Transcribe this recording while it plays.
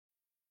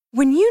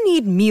When you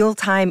need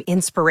mealtime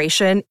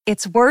inspiration,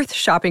 it's worth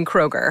shopping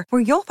Kroger,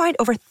 where you'll find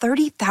over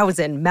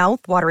 30,000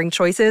 mouth-watering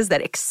choices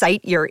that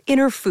excite your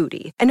inner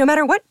foodie. And no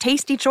matter what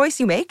tasty choice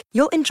you make,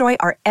 you'll enjoy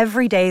our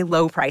everyday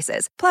low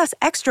prices, plus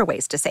extra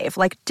ways to save,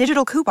 like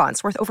digital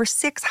coupons worth over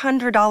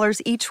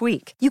 $600 each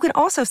week. You can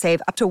also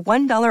save up to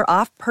 $1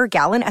 off per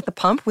gallon at the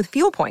pump with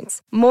fuel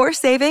points. More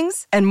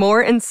savings and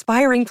more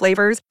inspiring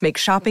flavors make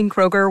shopping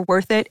Kroger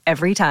worth it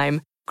every time.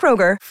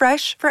 Kroger,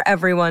 fresh for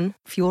everyone.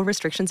 Fuel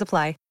restrictions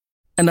apply.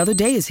 Another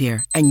day is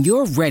here, and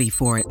you're ready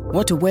for it.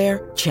 What to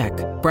wear? Check.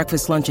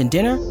 Breakfast, lunch, and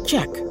dinner?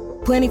 Check.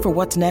 Planning for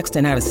what's next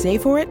and how to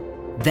save for it?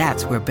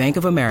 That's where Bank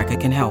of America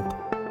can help.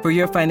 For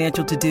your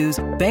financial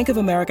to-dos, Bank of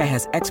America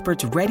has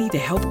experts ready to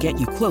help get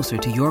you closer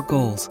to your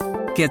goals.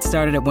 Get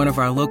started at one of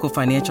our local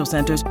financial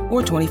centers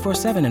or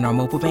 24/7 in our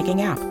mobile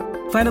banking app.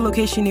 Find a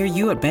location near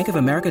you at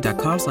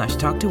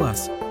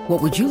bankofamerica.com/talktous.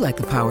 What would you like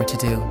the power to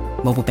do?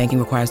 Mobile banking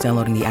requires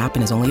downloading the app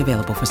and is only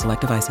available for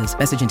select devices.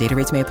 Message and data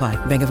rates may apply.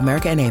 Bank of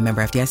America N.A.,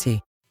 member FDIC.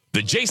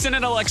 The Jason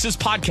and Alexis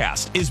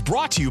podcast is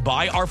brought to you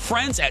by our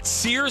friends at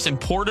Sears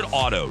Imported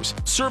Autos,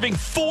 serving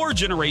 4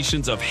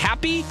 generations of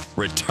happy,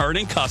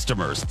 returning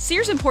customers.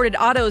 Sears Imported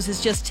Autos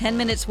is just 10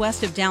 minutes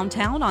west of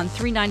downtown on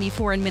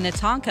 394 in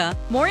Minnetonka.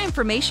 More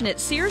information at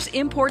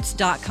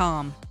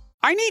SearsImports.com.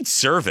 I need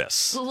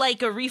service.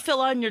 Like a refill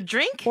on your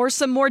drink? Or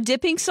some more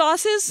dipping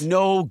sauces?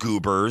 No,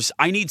 goobers.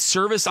 I need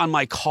service on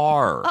my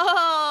car.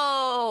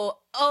 Oh,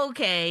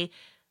 okay.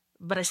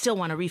 But I still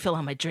want a refill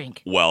on my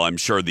drink. Well, I'm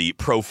sure the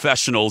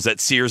professionals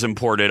at Sears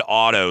Imported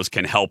Autos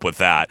can help with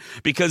that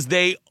because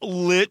they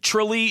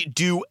literally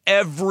do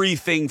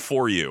everything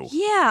for you.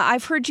 Yeah,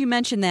 I've heard you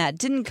mention that.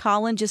 Didn't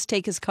Colin just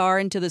take his car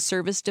into the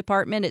service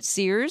department at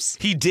Sears?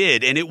 He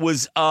did, and it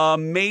was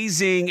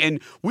amazing.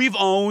 And we've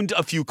owned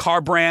a few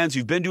car brands.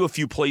 We've been to a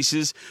few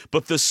places,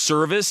 but the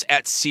service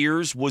at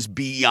Sears was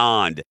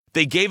beyond.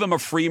 They gave him a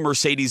free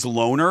Mercedes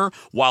loaner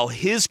while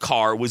his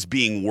car was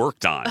being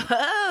worked on.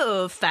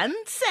 Oh,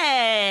 fancy.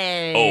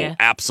 Oh,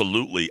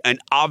 absolutely. And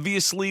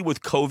obviously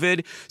with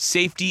COVID,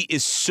 safety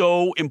is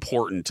so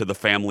important to the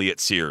family at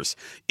Sears.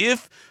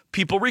 If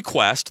people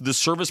request, the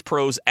service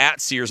pros at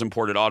Sears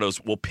Imported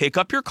Autos will pick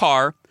up your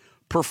car,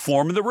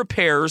 perform the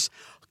repairs,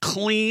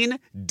 clean,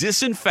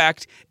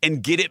 disinfect,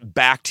 and get it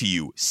back to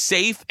you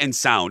safe and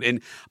sound.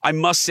 And I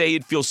must say,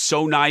 it feels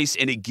so nice,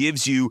 and it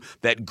gives you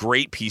that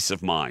great peace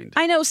of mind.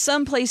 I know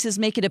some places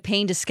make it a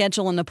pain to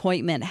schedule an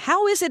appointment.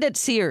 How is it at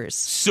Sears?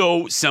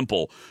 So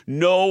simple.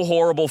 No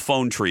horrible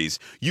phone trees.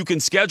 You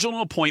can schedule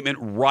an appointment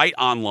right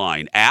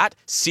online at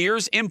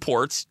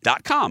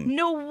SearsImports.com.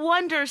 No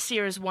wonder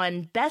Sears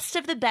won Best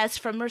of the Best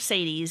from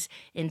Mercedes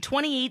in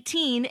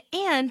 2018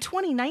 and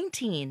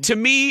 2019. To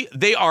me,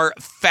 they are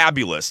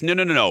fabulous.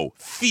 No.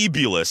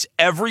 Fabulous.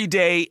 Every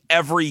day,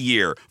 every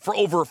year. For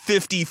over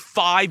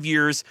 55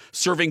 years,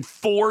 serving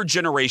 4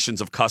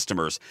 generations of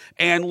customers.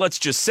 And let's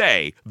just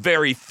say,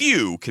 very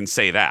few can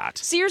say that.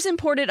 Sears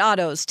Imported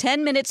Autos,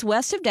 10 minutes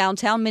west of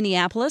downtown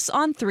Minneapolis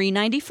on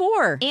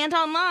 394. And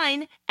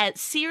online at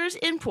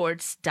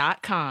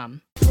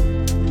SearsImports.com.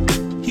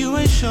 You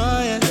ain't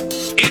sure yet.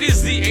 It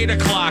is the 8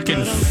 o'clock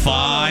and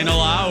final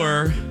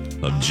hour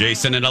of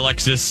Jason and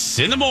Alexis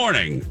in the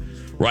morning.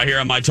 Right here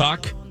on My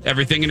Talk,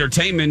 everything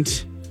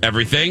entertainment.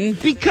 Everything.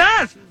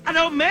 Because I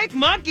don't make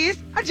monkeys,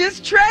 I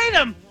just trade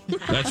them.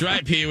 That's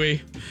right,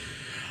 Pee-wee.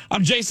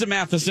 I'm Jason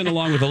Matheson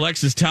along with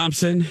Alexis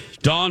Thompson,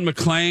 Dawn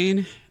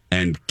McClain,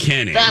 and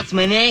Kenny. That's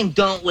my name.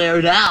 Don't wear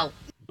it out.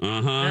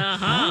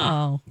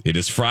 Oh. It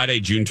is Friday,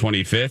 June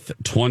 25th,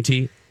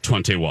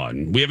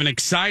 2021. We have an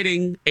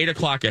exciting 8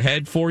 o'clock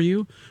ahead for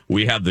you.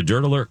 We have the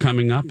Dirt Alert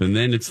coming up, and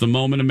then it's the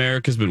moment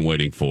America's been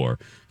waiting for.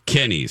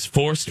 Kenny's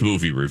forced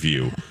movie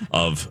review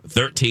of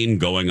 13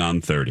 Going on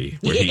 30.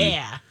 Where he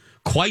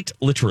quite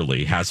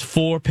literally has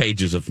 4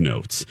 pages of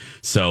notes.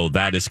 So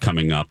that is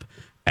coming up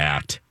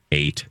at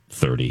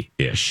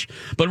 8:30-ish.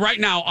 But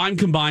right now, I'm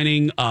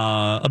combining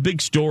a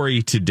big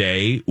story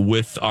today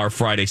with our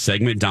Friday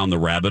segment, Down the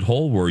Rabbit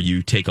Hole, where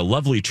you take a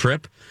lovely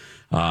trip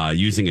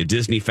using a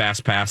Disney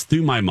Fast Pass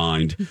through my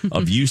mind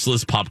of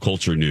useless pop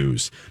culture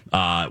news.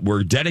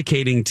 We're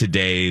dedicating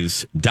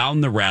today's Down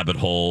the Rabbit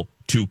Hole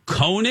to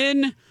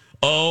Conan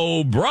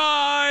O'Brien.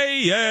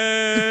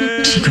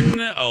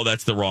 Oh,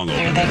 that's the wrong one.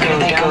 Here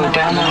they go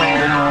down the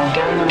rabbit hole,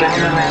 down the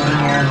rabbit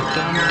hole,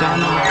 down the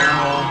rabbit hole,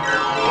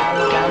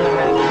 down the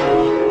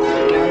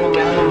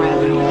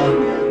rabbit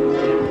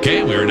hole.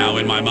 Okay, we are now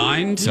in my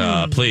mind.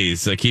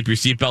 Please keep your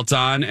seatbelts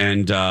on,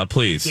 and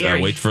please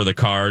wait for the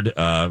card.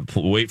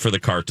 Wait for the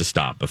cart to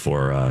stop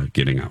before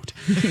getting out.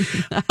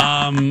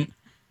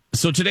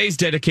 So today's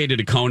dedicated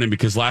to Conan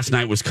because last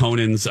night was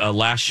Conan's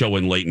last show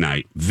in late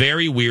night.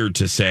 Very weird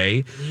to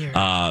say,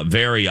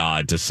 very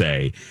odd to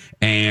say.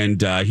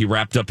 And he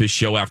wrapped up his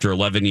show after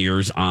 11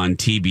 years on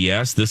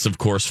TBS. This, of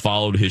course,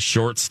 followed his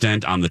short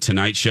stint on The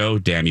Tonight Show,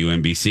 damn you,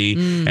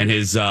 NBC, and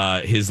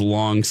his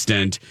long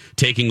stint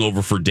taking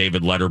over for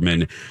David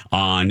Letterman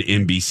on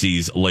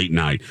NBC's Late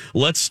Night.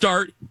 Let's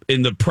start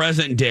in the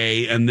present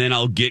day, and then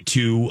I'll get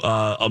to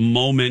a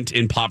moment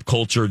in pop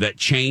culture that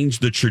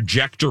changed the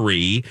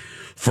trajectory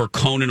for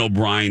Conan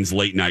O'Brien's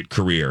late night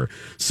career.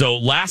 So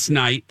last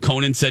night,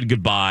 Conan said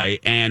goodbye,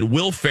 and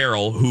Will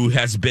Ferrell, who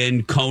has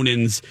been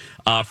Conan's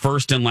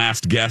first and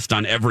last guest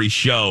on every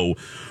show,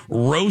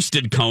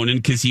 roasted Conan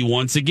because he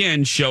once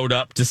again showed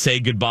up to say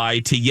goodbye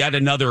to yet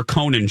another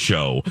Conan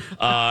show.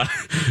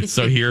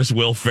 So here's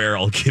Will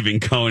Ferrell giving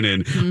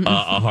Conan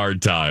a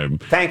hard time.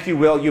 Thank you,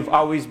 Will. You've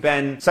always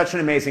been such an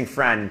amazing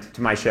friend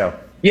to my show.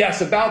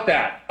 Yes, about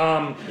that.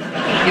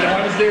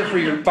 I was there for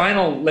your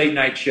final late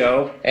night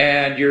show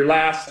and your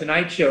last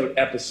Tonight Show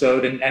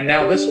episode, and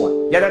now this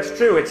one. Yeah, that's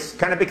true. It's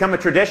kind of become a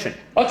tradition.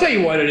 I'll tell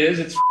you what it is.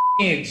 It's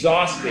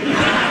exhausting.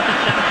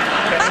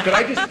 Could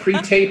I just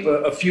pre-tape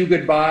a few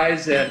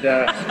goodbyes and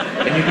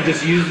you can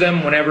just use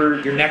them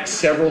whenever your next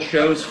several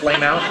shows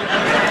flame out?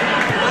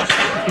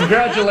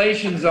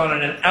 Congratulations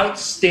on an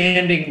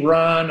outstanding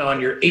run on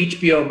your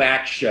HBO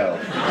Max show.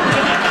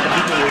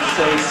 People would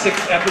say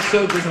 6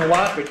 episodes isn't a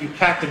lot, but you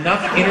packed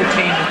enough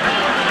entertainment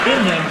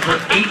in them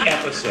for 8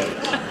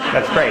 episodes.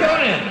 That's great.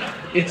 Conan,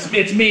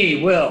 it's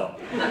me, Will.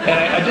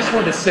 And I just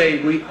want to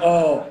say we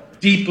all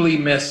deeply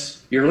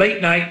miss your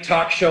late night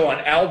talk show on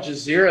Al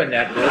Jazeera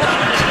Network.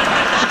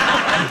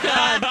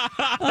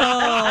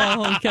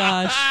 Oh,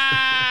 gosh.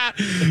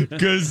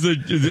 Because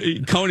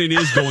Conan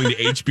is going to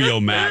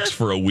HBO Max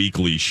for a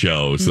weekly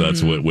show, so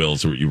that's what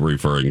Will's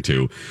referring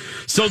to.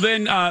 So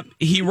then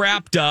he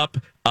wrapped up.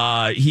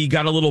 He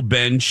got a little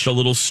bench, a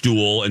little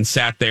stool, and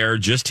sat there,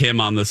 just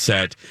him on the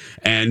set,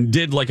 and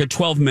did like a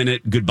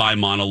 12-minute goodbye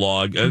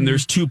monologue. And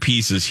there's 2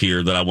 pieces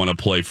here that I want to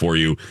play for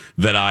you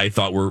that I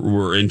thought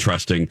were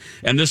interesting.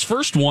 And this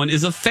first one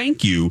is a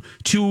thank you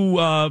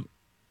to...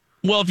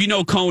 well, if you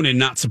know Conan,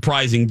 not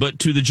surprising, but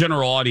to the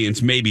general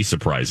audience, maybe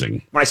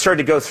surprising. When I started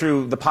to go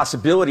through the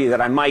possibility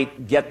that I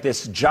might get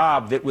this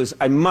job that was,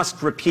 I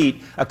must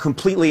repeat, a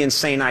completely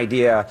insane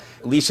idea,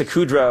 Lisa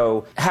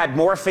Kudrow had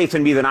more faith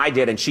in me than I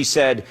did, and she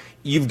said,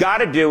 you've got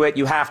to do it,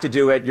 you have to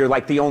do it, you're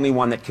like the only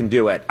one that can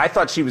do it. I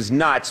thought she was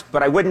nuts,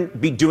 but I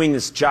wouldn't be doing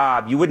this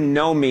job. You wouldn't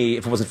know me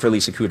if it wasn't for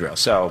Lisa Kudrow,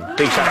 so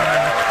big shout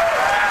out.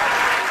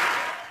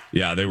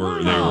 Yeah, they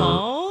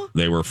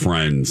were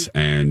friends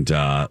and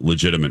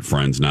legitimate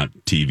friends, not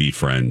TV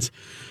friends.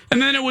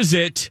 And then it was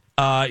it.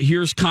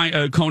 Here's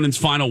Conan's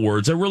final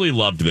words. I really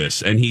loved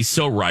this, and he's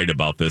so right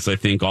about this. I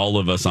think all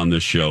of us on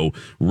this show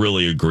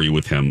really agree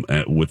with him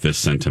with this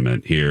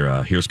sentiment.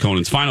 Here's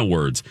Conan's final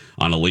words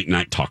on a late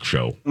night talk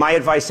show. My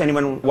advice to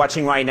anyone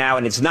watching right now,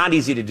 and it's not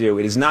easy to do.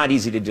 It is not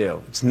easy to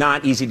do. It's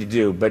not easy to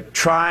do, but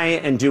try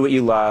and do what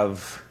you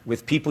love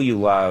with people you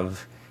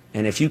love.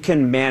 And if you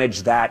can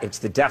manage that, it's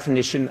the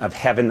definition of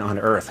heaven on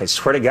earth. I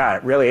swear to God,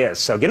 it really is.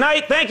 So good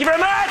night. Thank you very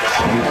much.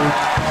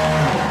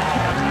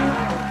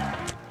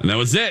 And that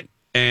was it.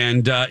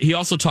 And he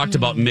also talked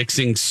about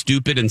mixing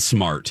stupid and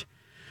smart.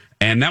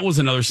 And that was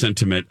another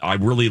sentiment I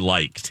really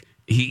liked.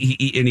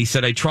 He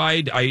said,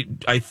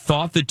 I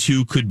thought the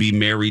two could be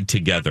married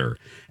together.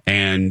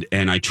 And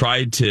I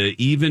tried to,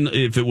 even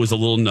if it was a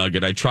little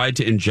nugget, I tried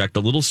to inject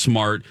a little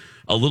smart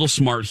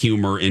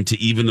humor into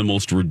even the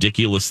most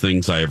ridiculous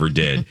things I ever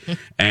did.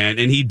 and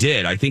he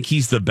did. I think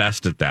he's the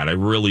best at that. I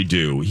really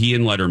do. He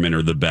and Letterman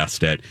are the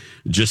best at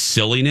just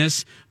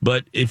silliness.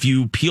 But if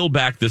you peel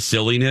back the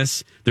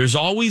silliness, there's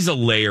always a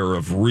layer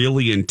of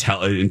really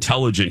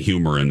intelligent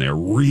humor in there,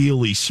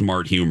 really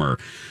smart humor.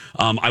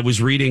 I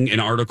was reading an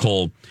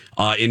article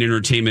in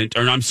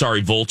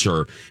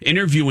Vulture,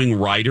 interviewing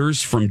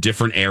writers from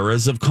different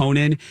eras of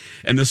Conan.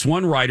 And this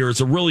one writer, it's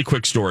a really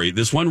quick story.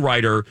 This one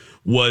writer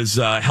was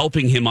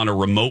helping him on a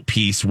remote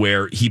piece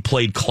where he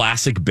played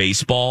classic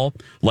baseball,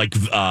 like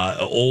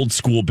old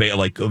school,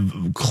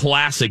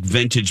 classic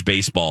vintage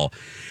baseball.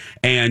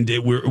 And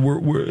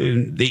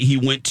he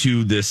went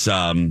to this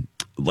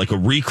like a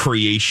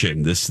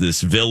recreation,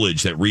 this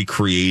village that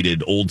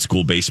recreated old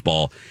school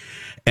baseball.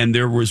 And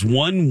there was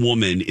one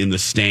woman in the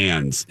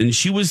stands, and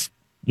she was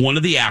one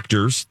of the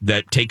actors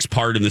that takes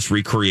part in this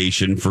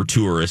recreation for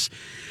tourists.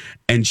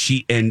 And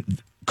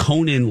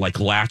Conan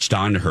latched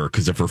onto her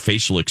because of her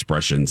facial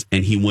expressions,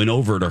 and he went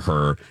over to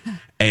her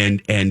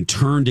and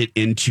turned it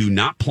into,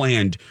 not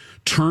planned,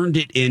 turned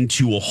it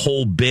into a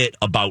whole bit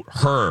about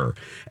her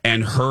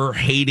and her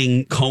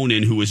hating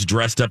Conan, who was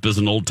dressed up as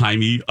an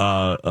old-timey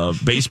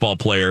baseball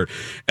player,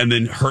 and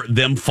then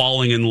them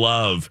falling in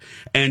love.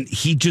 And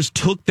he just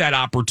took that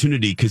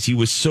opportunity because he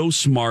was so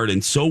smart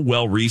and so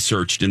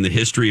well-researched in the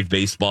history of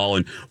baseball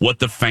and what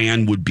the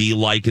fan would be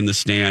like in the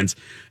stands.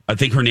 I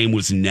think her name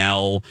was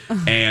Nell,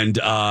 and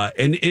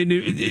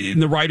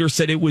the writer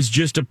said it was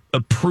just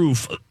a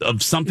proof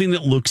of something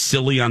that looked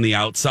silly on the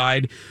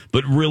outside,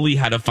 but really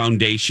had a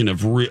foundation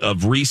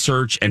of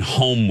research and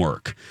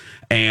homework,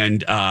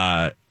 and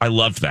I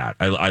loved that.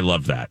 I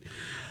love that.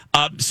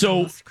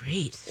 So that's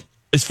great.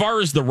 As far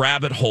as the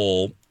rabbit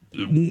hole,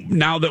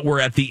 now that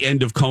we're at the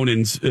end of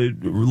Conan's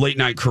late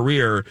night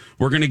career,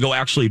 we're going to go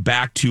actually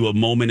back to a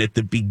moment at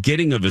the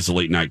beginning of his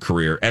late night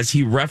career, as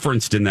he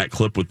referenced in that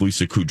clip with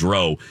Lisa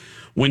Kudrow.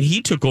 When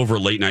he took over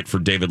late night for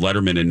David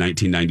Letterman in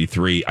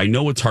 1993, I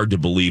know it's hard to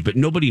believe, but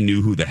nobody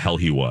knew who the hell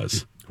he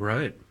was.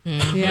 Right.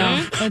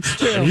 Yeah, that's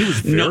true. And he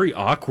was very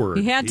awkward.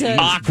 He had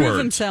to prove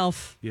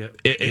himself.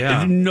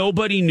 Yeah.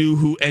 Nobody knew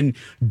who. And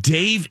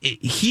Dave,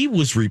 he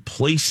was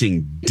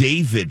replacing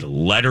David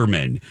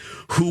Letterman,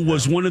 who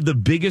was one of the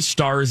biggest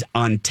stars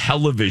on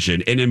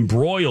television and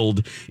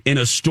embroiled in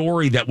a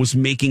story that was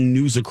making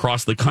news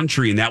across the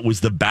country, and that was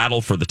the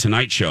battle for the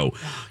Tonight Show.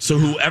 So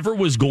whoever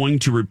was going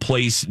to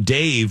replace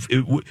Dave,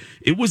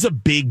 it was a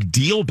big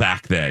deal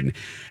back then.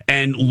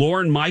 And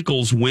Lorne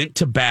Michaels went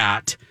to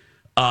bat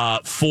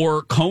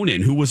for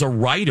Conan, who was a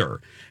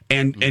writer,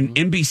 and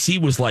NBC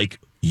was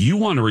like, "You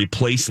want to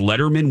replace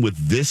Letterman with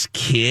this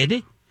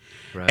kid?"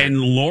 Right.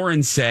 And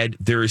Lauren said,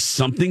 "There is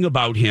something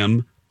about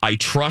him. I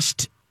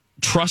trust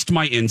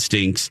my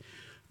instincts.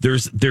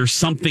 There's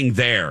something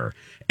there."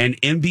 And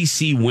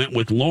NBC went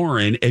with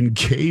Lauren and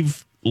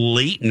gave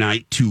Late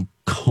Night to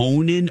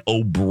Conan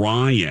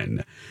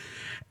O'Brien,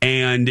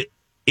 and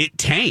it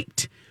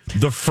tanked.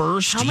 The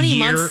first How many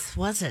year, months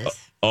was it?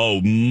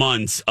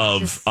 Months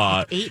of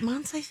 8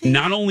 months, I think.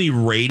 Not only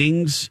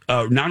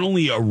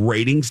a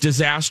ratings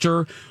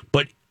disaster,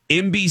 but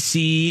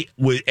NBC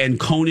and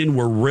Conan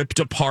were ripped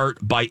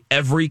apart by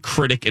every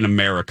critic in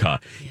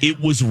America. Yeah. It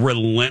was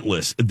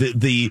relentless.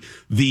 The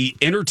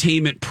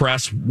entertainment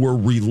press were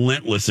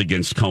relentless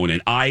against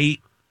Conan. I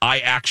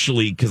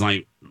actually, because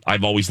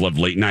I've always loved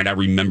Late Night, I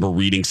remember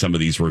reading some of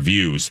these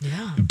reviews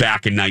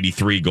back in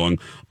 '93 going,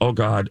 oh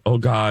God,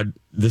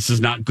 this is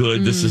not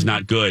good. This is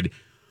not good.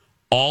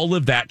 All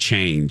of that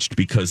changed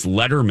because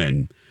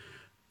Letterman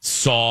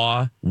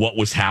saw what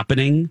was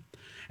happening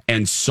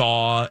and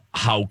saw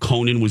how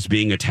Conan was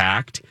being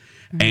attacked.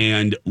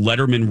 And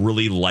Letterman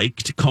really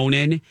liked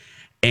Conan.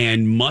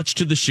 And much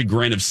to the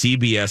chagrin of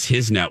CBS,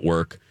 his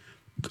network,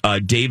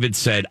 David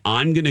said,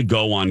 "I'm going to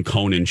go on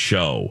Conan's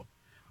show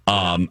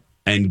and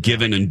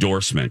give an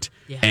endorsement."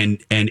 Yeah.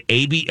 And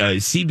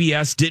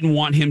CBS didn't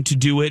want him to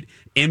do it.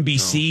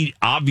 NBC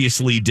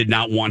obviously did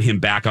not want him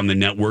back on the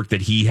network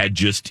that he had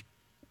just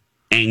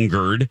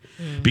angered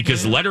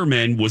because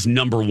Letterman was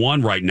number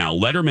one right now.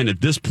 Letterman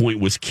at this point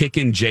was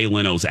kicking Jay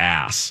Leno's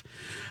ass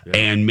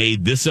and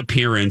made this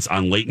appearance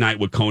on Late Night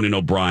with Conan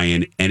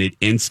O'Brien, and it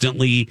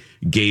instantly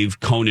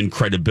gave Conan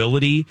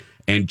credibility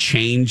and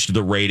changed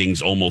the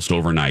ratings almost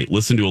overnight.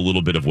 Listen to a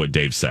little bit of what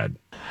Dave said.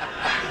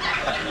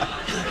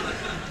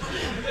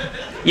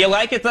 You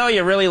like it, though?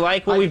 You really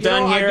like what we've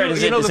done here?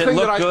 Does it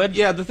look good?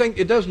 Yeah,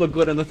 it does look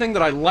good. And the thing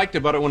that I liked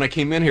about it when I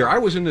came in here, I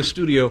was in the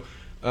studio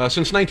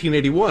since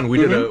 1981. We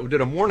did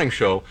a morning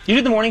show. You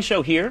did the morning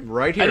show here?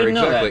 Right here, I didn't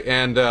exactly.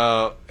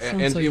 Know that.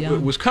 And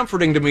it was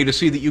comforting to me to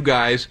see that you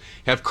guys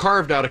have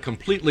carved out a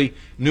completely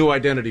new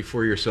identity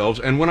for yourselves.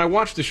 And when I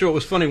watched the show, it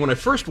was funny. When I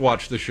first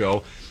watched the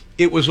show,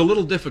 it was a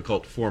little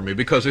difficult for me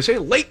because they say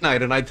Late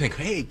Night, and I'd think,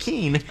 hey,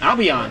 Keen. I'll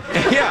be on.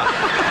 Yeah.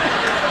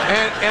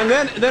 And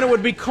then it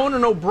would be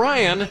Conan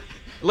O'Brien,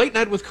 Late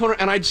Night with Conan,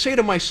 and I'd say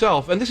to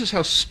myself, and this is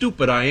how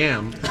stupid I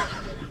am,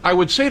 I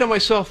would say to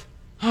myself,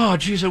 oh,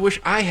 geez, I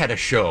wish I had a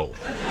show.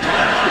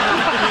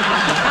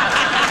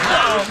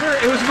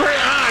 It was very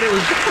odd.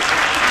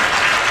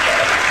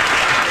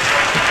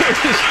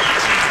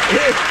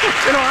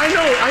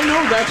 I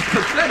know that's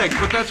pathetic,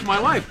 but that's my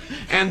life.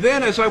 And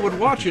then as I would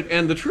watch it,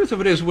 and the truth of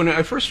it is, when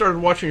I first started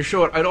watching the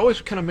show, it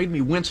always kind of made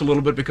me wince a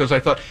little bit because I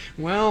thought,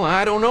 well,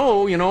 I don't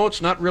know,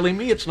 it's not really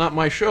me, it's not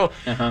my show.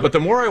 But the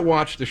more I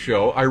watched the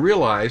show, I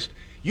realized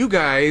you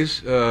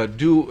guys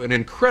do an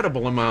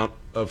incredible amount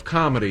of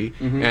comedy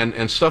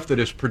and stuff that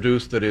is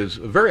produced that is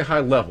very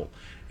high level.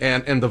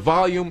 And the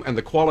volume and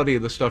the quality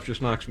of the stuff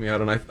just knocks me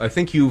out. And I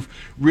think you've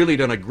really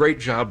done a great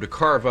job to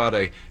carve out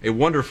a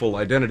wonderful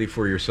identity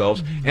for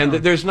yourselves. And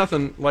there's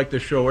nothing like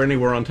this show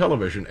anywhere on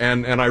television.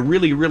 And I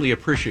really, really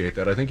appreciate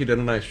that. I think you did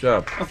a nice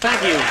job. Well,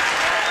 thank you.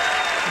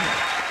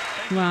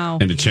 Wow.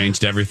 And it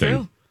changed everything.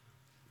 True.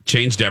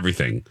 Changed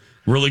everything.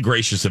 Really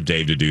gracious of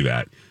Dave to do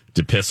that,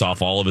 to piss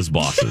off all of his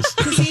bosses.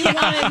 Because he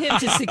wanted him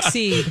to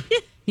succeed.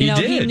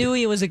 He knew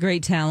he was a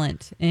great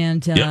talent.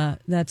 And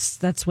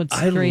that's what's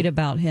great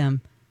about him.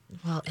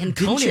 Well, and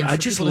Conan, I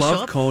just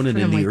loved Conan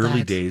in the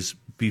early days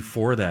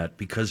before that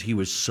because he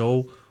was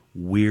so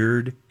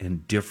weird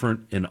and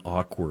different and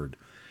awkward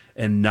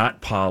and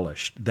not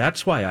polished.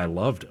 That's why I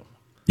loved him.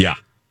 Yeah.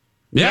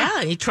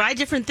 Yeah, he tried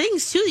different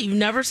things, too, that you've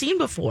never seen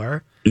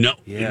before. No,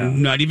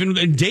 not even.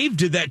 And Dave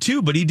did that,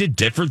 too, but he did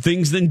different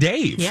things than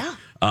Dave. Yeah.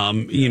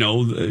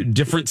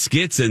 Different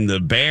skits in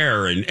The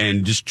Bear and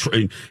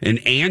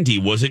Andy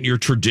wasn't your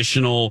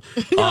traditional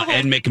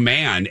Ed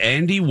McMahon.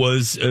 Andy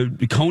was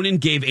Conan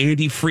gave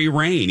Andy free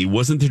reign. He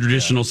wasn't the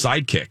traditional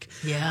sidekick.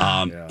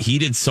 Yeah. He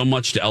did so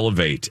much to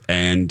elevate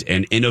and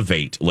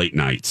innovate Late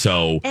Night.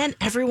 And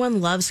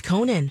everyone loves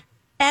Conan.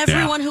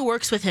 Everyone who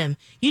works with him.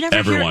 You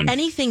never hear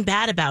anything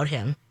bad about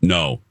him.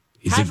 No,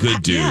 he's a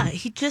good dude. Yeah,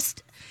 he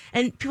just.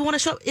 And people want to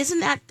show.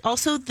 Isn't that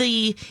also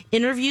the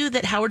interview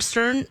that Howard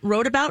Stern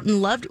wrote about and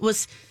loved?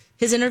 Was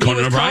his interview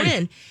with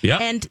Conan? Yeah,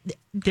 and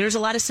there's a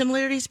lot of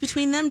similarities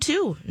between them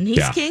too. And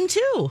he's king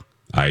too.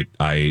 I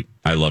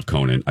love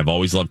Conan. I've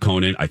always loved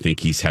Conan. I think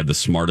he's had the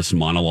smartest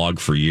monologue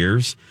for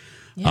years.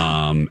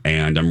 Yeah.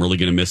 And I'm really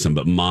going to miss him.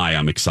 But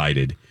I'm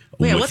excited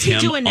Wait, what's he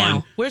doing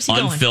now? Where's he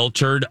going?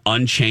 Unfiltered,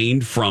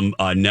 unchained from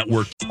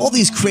network. All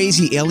these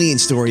crazy alien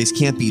stories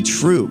can't be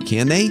true,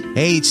 can they?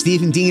 Hey, it's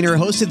Stephen Diener,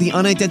 host of the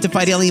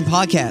Unidentified Alien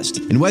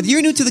Podcast. And whether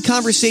you're new to the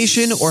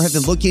conversation or have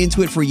been looking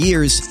into it for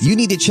years, you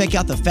need to check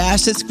out the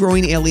fastest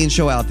growing alien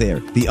show out there,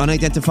 the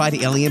Unidentified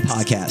Alien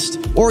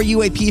Podcast, or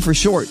UAP for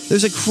short.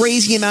 There's a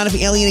crazy amount of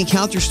alien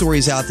encounter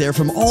stories out there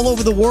from all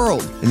over the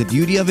world. And the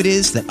beauty of it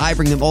is that I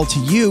bring them all to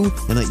you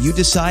and let you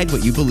decide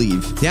what you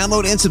believe.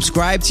 Download and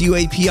subscribe to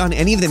UAP on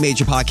any of the major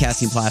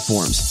podcasting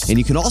platforms. And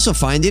you can also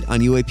find it on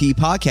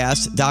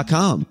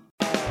UAPpodcast.com.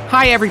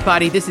 Hi,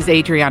 everybody. This is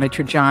Adriana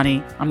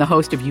Trajani. I'm the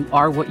host of You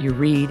Are What You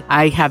Read.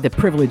 I have the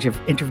privilege of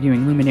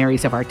interviewing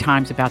luminaries of our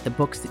times about the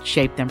books that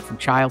shaped them from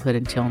childhood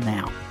until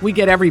now. We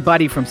get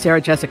everybody from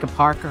Sarah Jessica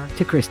Parker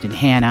to Kristen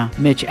Hanna,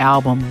 Mitch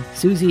Albom,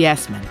 Susie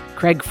Essman,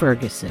 Craig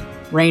Ferguson,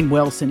 Rainn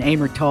Wilson,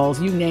 Amor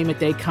Tolls, you name it,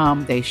 they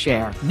come, they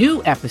share.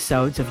 New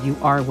episodes of You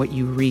Are What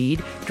You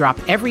Read drop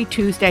every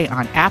Tuesday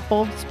on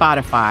Apple,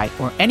 Spotify,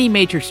 or any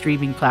major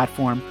streaming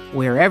platform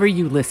wherever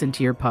you listen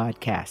to your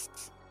podcasts.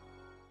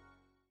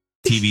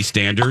 TV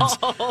standards,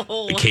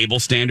 cable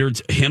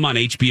standards, him on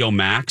HBO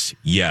Max.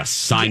 Yes,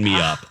 sign me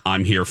up.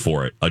 I'm here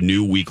for it. A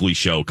new weekly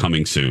show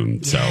coming soon.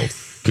 Yes.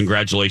 So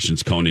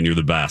congratulations, Conan. You're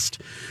the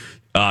best.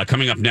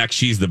 Coming up next,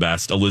 she's the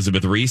best,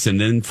 Elizabeth Reese, and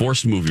then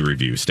Forced Movie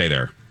Review. Stay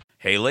there.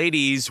 Hey,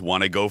 ladies,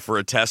 want to go for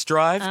a test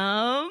drive?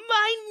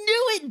 I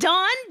knew it,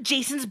 Dawn.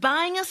 Jason's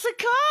buying us a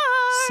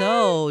car.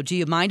 So, do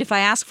you mind if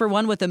I ask for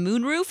one with a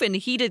moonroof and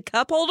heated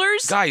cup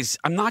holders? Guys,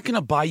 I'm not going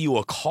to buy you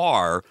a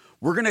car.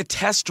 We're going to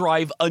test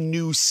drive a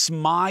new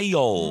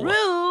Smile.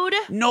 Rude.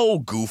 No,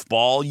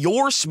 goofball.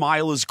 Your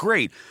smile is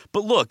great.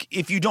 But look,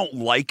 if you don't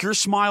like your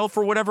smile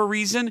for whatever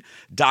reason,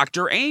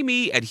 Dr.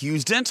 Amy at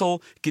Hughes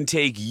Dental can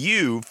take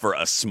you for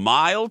a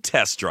smile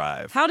test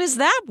drive. How does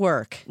that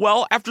work?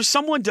 Well, after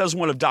someone does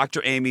one of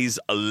Dr. Amy's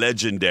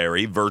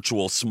legendary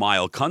virtual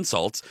smile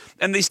consults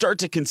and they start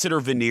to consider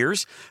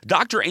veneers,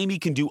 Dr. Amy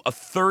can do a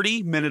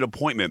 30-minute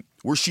appointment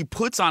where she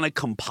puts on a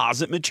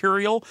composite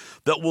material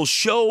that will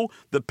show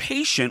the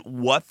patient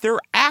what their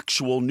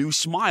actual new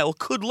smile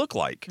could look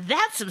like.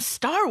 That's some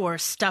Star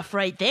Wars stuff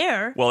right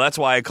there. Well, that's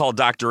why I call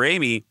Dr.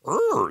 Amy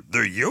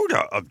the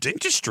Yoda of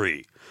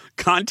dentistry.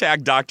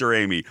 Contact Dr.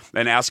 Amy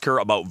and ask her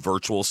about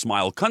virtual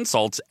smile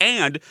consults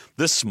and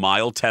the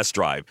smile test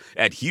drive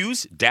at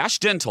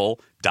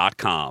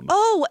hughes-dental.com.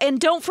 Oh, and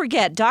don't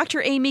forget,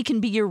 Dr. Amy can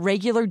be your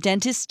regular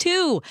dentist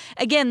too.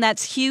 Again,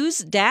 that's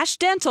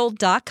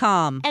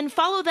hughes-dental.com. And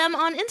follow them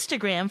on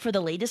Instagram for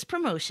the latest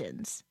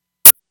promotions.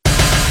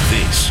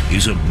 This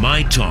is a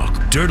My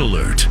Talk Dirt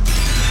Alert.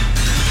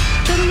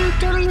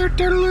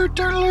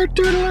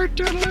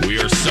 We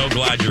are so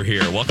glad you're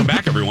here. Welcome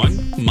back,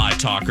 everyone. My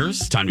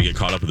Talkers. Time to get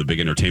caught up with the big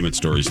entertainment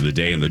stories of the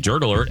day and the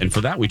Dirt Alert. And for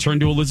that, we turn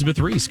to Elizabeth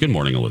Reese. Good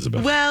morning,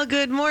 Elizabeth. Well,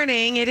 good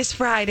morning. It is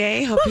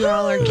Friday. Hope you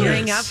all are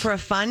gearing up for a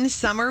fun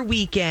summer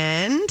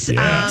weekend.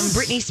 Yes.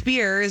 Britney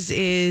Spears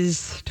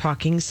is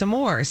talking some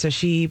more. So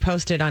she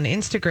posted on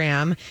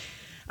Instagram.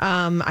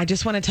 I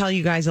just want to tell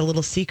you guys a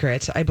little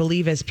secret. I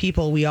believe as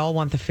people, we all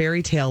want the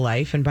fairy tale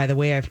life. And by the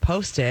way I've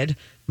posted,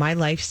 my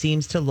life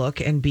seems to look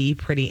and be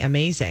pretty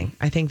amazing.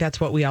 I think that's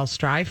what we all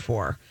strive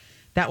for.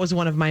 That was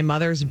one of my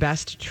mother's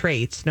best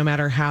traits, no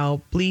matter how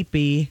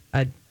bleepy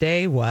a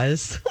day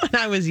was when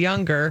I was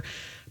younger.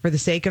 For the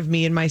sake of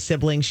me and my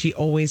siblings, she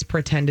always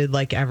pretended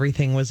like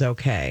everything was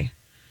okay.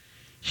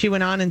 She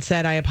went on and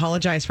said, I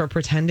apologize for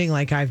pretending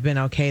like I've been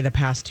okay the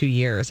past 2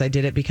 years. I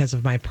did it because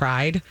of my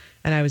pride,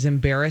 and I was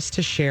embarrassed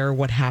to share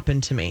what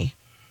happened to me.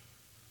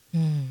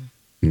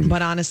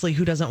 But honestly,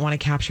 who doesn't want to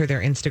capture their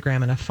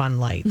Instagram in a fun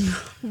light?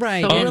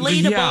 Right. So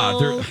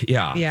relatable.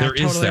 There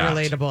totally is that.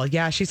 Relatable.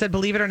 Yeah, she said,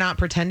 believe it or not,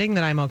 pretending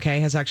that I'm okay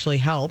has actually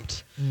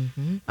helped.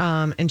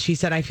 Mm-hmm. And she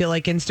said, I feel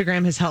like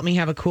Instagram has helped me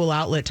have a cool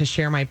outlet to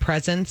share my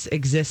presence,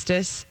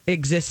 existence,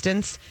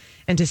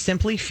 and to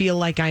simply feel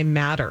like I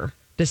matter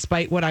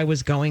despite what I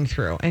was going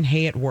through. And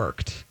hey, it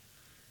worked.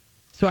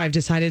 So I've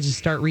decided to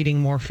start reading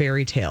more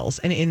fairy tales.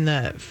 And in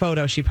the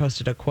photo, she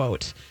posted a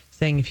quote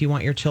saying, if you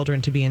want your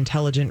children to be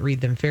intelligent,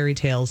 read them fairy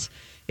tales.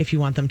 If you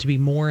want them to be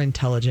more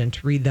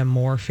intelligent, read them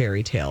more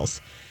fairy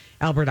tales.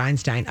 Albert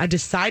Einstein, a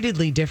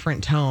decidedly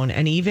different tone.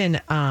 And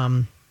even,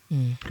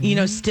 you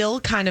know,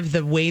 still kind of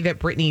the way that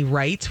Britney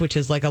writes, which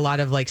is like a lot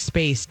of like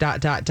space, ...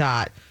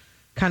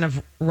 kind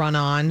of run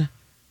on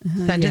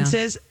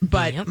sentences,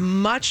 but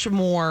much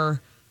more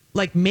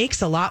like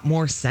makes a lot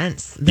more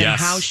sense than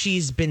how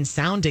she's been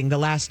sounding the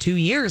last 2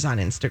 years on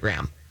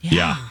Instagram.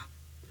 Yeah.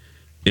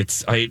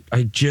 It's, we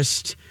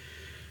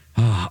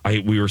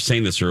were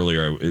saying this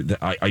earlier.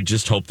 I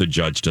just hope the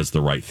judge does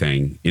the right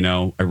thing. You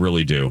know, I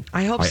really do.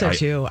 I hope so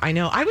too. I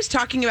know. I was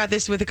talking about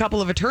this with a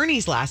couple of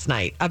attorneys last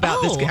night about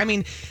this. I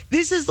mean,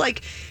 this is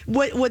like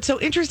what's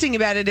so interesting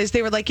about it is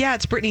they were like, yeah,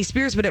 it's Britney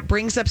Spears, but it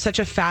brings up such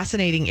a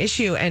fascinating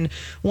issue. And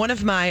one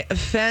of my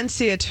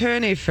fancy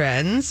attorney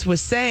friends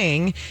was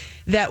saying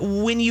that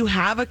when you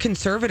have a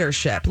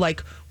conservatorship,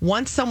 like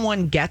once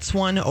someone gets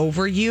one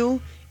over you,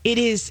 it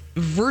is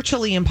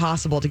virtually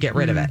impossible to get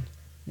rid of it.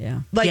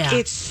 Yeah.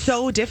 It's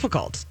so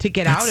difficult to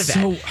get out of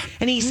it.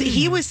 And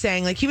he was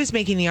saying, he was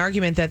making the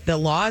argument that the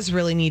laws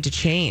really need to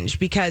change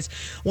because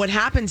what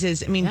happens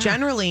is,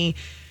 generally,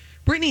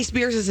 Britney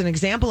Spears is an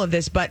example of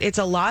this, but it's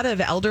a lot of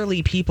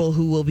elderly people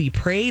who will be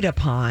preyed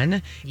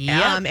upon.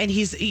 Yep. And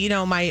he's,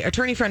 my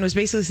attorney friend was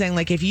basically saying,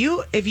 if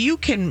you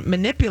can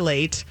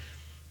manipulate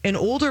an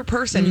older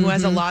person who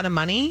has a lot of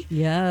money,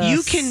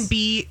 you can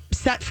be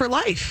set for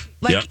life.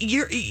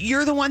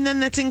 You're the one then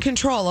that's in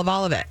control of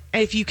all of it.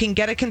 If you can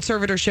get a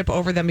conservatorship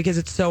over them because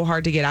it's so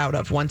hard to get out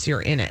of once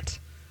you're in it.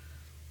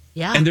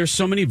 Yeah. And there's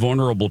so many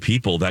vulnerable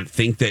people that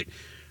think that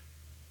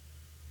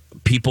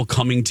people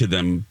coming to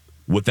them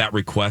with that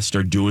request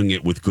are doing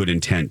it with good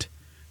intent.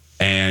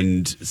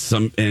 And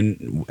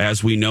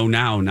as we know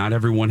now, not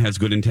everyone has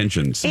good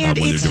intentions. And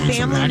when it's they're doing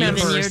family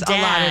members a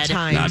lot of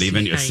times. Not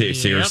even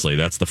seriously.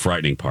 That's the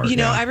frightening part.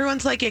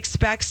 Everyone's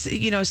expects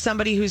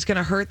somebody who's going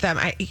to hurt them.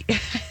 I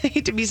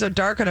hate to be so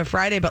dark on a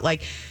Friday, but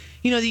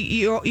you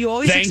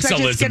always expect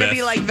it's going to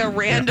be the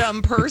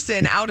random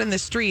person out in the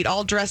street,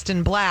 all dressed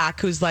in black,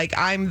 who's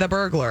I'm the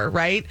burglar,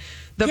 right?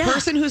 The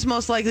person who's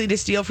most likely to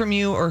steal from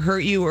you or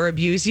hurt you or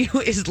abuse you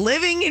is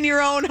living in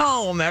your own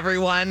home.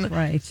 Everyone,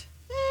 right?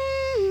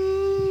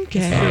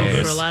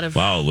 Okay. For a lot of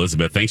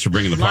Elizabeth, thanks for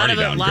bringing the party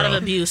down. A lot of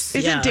abuse.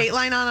 Isn't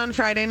Dateline on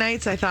Friday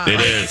nights? I thought it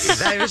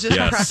is. I was just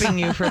prepping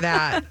you for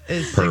that.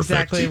 Is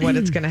exactly what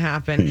it's going to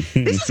happen.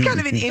 This is kind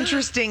of an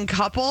interesting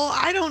couple.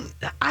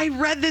 I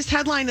read this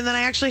headline and then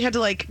I actually had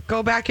to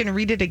go back and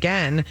read it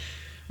again.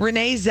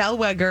 Renee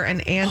Zellweger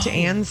and Ant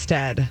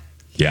Anstead.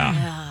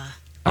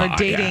 Are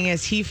dating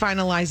as he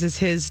finalizes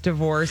his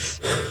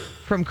divorce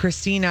from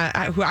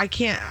Christina, who I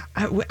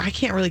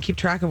can't really keep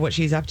track of what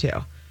she's up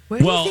to. Where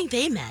do you think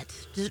they met?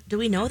 Do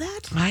we know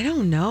that? I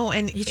don't know.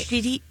 And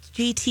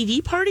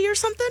HGTV party or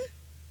something?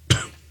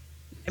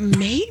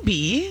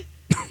 Maybe.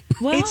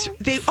 Well,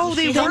 they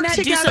work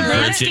together.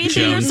 Bridget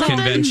Jones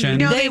convention.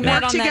 No, they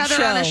work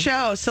together on a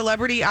show,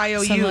 Celebrity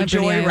IOU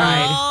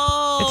Joyride.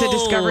 Oh. It's a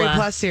Discovery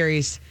Plus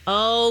series.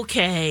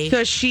 Okay.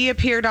 So she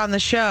appeared on the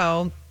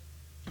show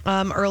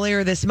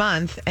earlier this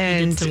month,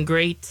 and some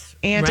great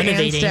Ant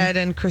renovating. Anstead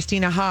and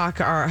Christina Hawk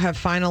have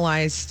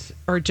finalized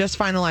or just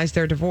finalized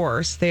their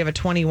divorce. They have a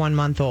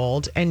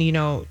 21-month-old, and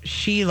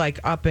she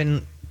up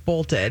and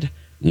bolted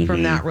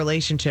from that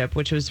relationship,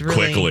 which was really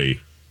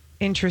quickly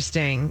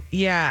interesting.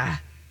 Yeah,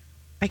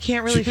 I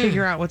can't really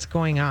figure out what's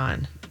going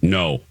on.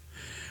 No,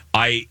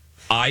 I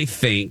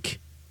think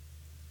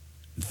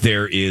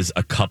there is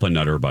a cup of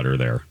nutter butter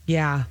there.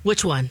 Yeah,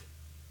 which one?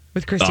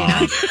 With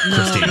Christina?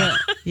 Christina.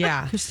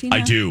 Yeah. Christina?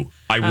 I do.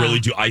 I really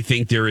do. I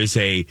think there is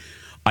a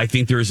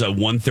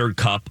 1/3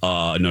 cup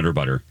nutter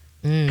butter.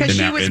 Because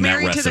she was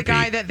married to the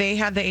guy that they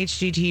had the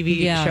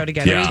HGTV show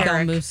together.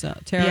 Tarek Musa.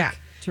 Yeah.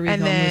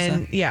 And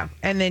then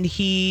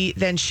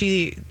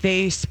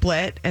they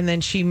split, and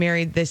then she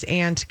married this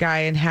Ant guy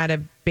and had a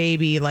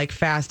baby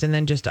fast, and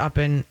then just up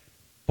and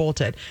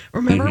bolted.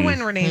 Remember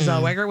when Renee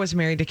Zellweger was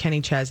married to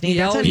Kenny Chesney?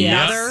 That's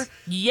another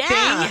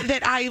thing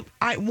that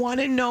I want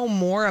to know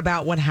more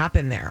about what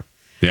happened there.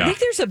 Yeah. I think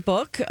there's a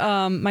book.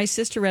 My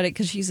sister read it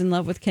because she's in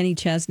love with Kenny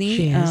Chesney.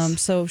 She is.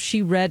 So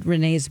she read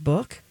Renee's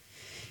book,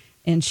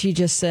 and she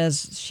just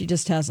says she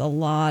just has a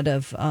lot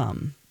of,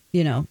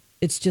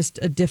 it's just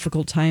a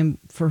difficult time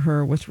for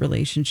her with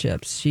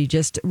relationships. She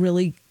just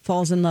really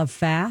falls in love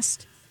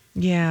fast.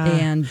 Yeah.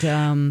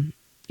 And,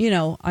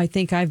 I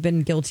think I've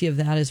been guilty of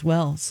that as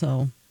well.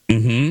 So,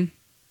 yeah.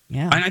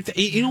 And I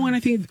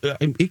think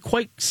it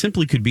quite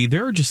simply could be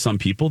there are just some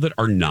people that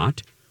are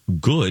not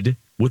good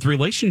with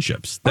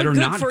relationships that are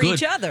not for good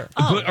each other.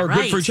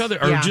 Good for each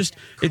other. Or just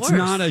it's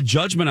not a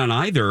judgment on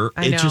either.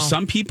 It's just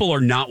some people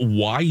are not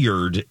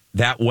wired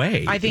that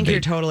way. I think you're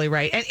totally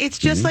right. And it's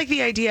just like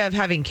the idea of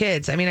having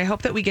kids. I mean, I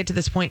hope that we get to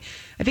this point.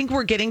 I think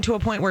we're getting to a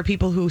point where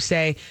people who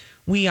say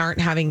we aren't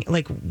having,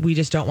 we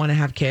just don't want to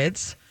have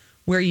kids,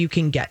 where you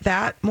can get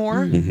that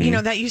more.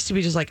 That used to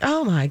be just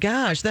oh my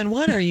gosh, then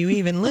what are you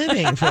even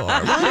living for?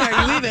 Why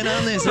are you even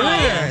on this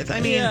earth?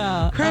 I mean,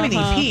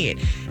 criminy Pete.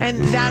 And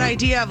that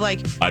idea of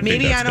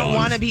maybe I don't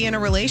want to be in a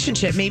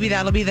relationship. Maybe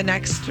that'll be the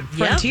next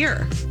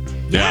frontier.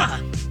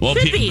 Yeah. Well,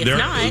 could be, if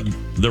not.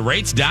 The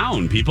rate's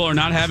down. People are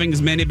not having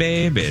as many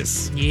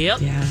babies. Yep.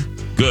 Yeah.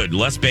 Good.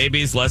 Less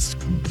babies, less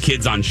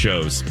kids on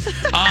shows.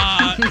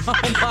 Oh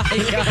my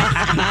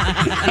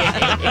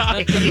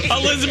God.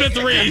 Elizabeth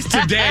Reese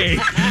today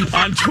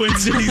on Twin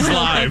Cities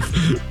Live.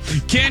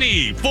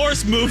 Kenny,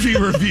 Force movie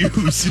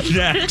reviews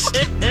next.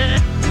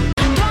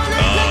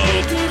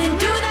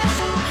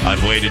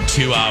 I've waited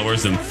 2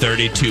 hours and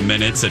 32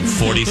 minutes and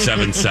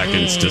 47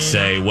 seconds to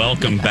say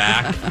welcome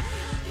back.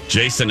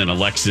 Jason and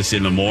Alexis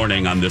in the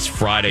morning on this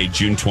Friday,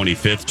 June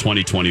 25th,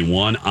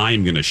 2021.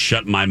 I'm going to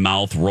shut my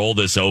mouth, roll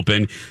this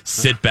open,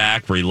 sit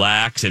back,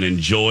 relax, and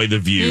enjoy the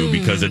view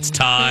because it's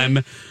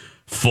time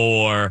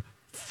for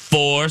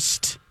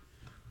Forced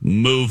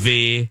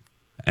Movie.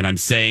 And I'm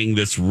saying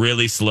this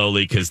really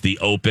slowly because the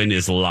open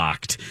is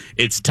locked.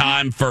 It's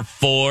time for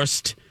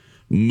Forced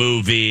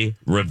Movie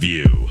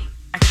Review.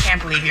 I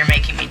can't believe you're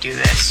making me do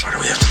this. Why do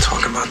we have to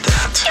talk about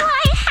that? Do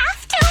I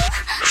have to?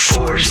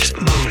 Forced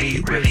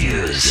Movie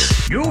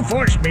Reviews. You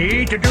forced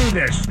me to do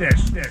this.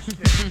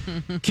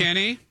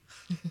 Kenny?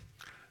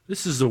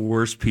 This is the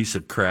worst piece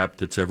of crap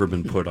that's ever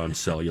been put on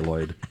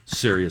celluloid.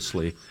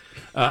 Seriously.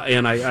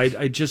 And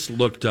I just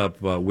looked up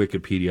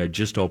Wikipedia. I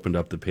just opened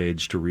up the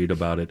page to read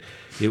about it.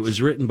 It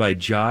was written by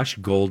Josh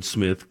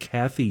Goldsmith,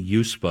 Kathy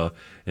Uspa,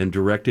 and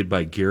directed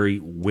by Gary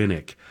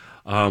Winnick.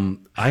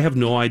 I have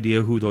no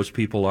idea who those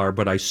people are,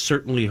 but I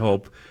certainly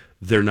hope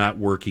they're not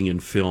working in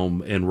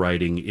film and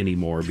writing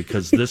anymore,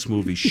 because this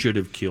movie should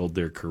have killed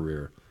their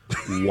career.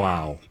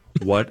 Wow.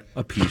 What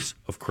a piece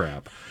of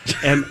crap.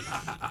 And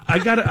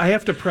I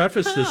have to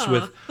preface this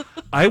with,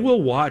 I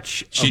will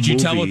watch a Should you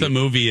movie. tell what the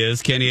movie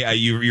is, Kenny?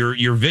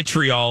 Your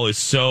vitriol is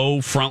so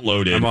front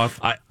loaded.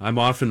 I'm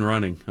off and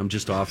running. I'm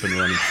just off and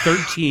running.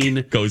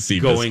 13 Go see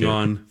going Biscuit.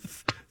 on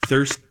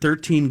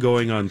 13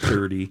 going on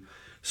 30,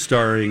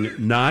 starring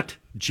not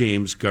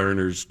James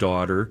Garner's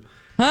daughter,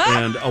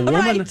 and a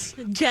woman,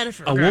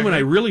 Jennifer. a woman I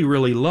really,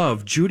 really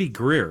love, Judy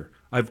Greer.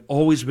 I've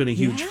always been a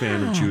huge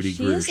fan of Judy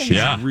she Greer. is She's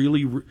a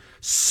really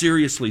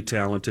seriously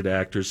talented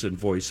actress and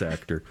voice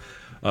actor.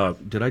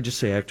 Did I just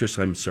say actress?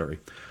 I'm sorry.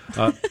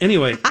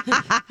 Anyway,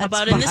 How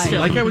about in this film?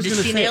 like I was Did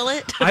going to she say, nail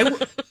it?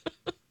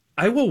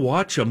 I will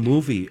watch a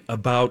movie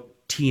about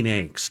teen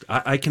angst.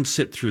 I can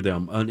sit through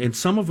them, and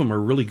some of them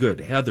are really good.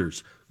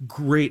 Heathers,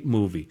 great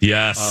movie.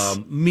 Yes.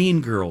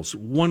 Mean Girls,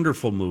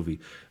 wonderful movie.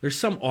 There's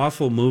some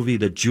awful movie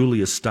that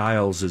Julia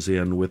Stiles is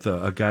in with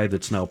a guy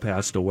that's now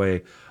passed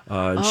away.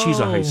 And she's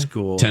a high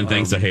school. 10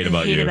 Things I Hate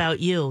About You. Hate About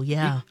You,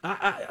 yeah.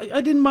 I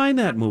didn't mind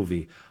that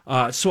movie.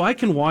 So I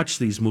can watch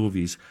these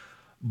movies.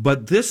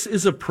 But this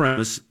is a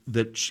premise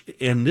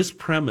and this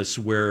premise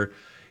where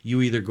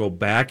you either go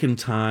back in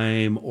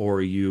time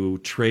or you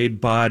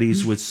trade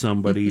bodies with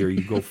somebody or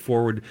you go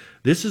forward.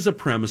 This is a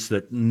premise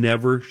that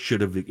never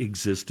should have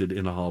existed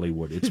in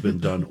Hollywood. It's been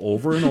done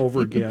over and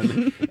over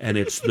again, and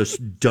it's the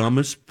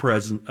dumbest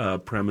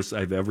premise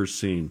I've ever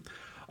seen.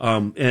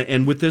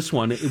 And with this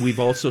one, we've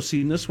also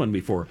seen this one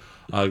before.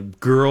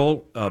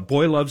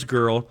 Boy loves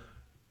girl.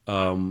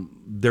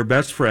 They're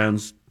best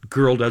friends.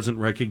 Girl doesn't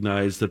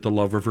recognize that the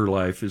love of her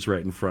life is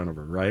right in front of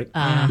her, right?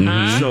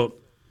 Uh-huh. So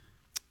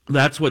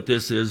that's what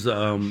this is.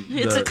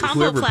 It's a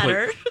combo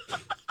platter.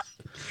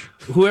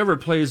 Whoever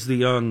plays the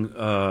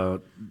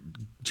young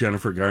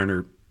Jennifer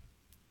Garner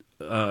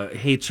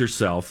hates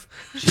herself.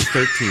 She's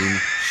 13.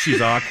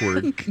 She's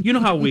awkward. You know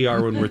how we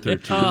are when we're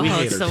 13. We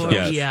hate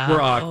ourselves. Yeah.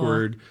 We're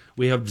awkward.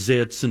 We have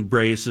zits and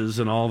braces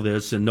and all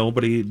this, and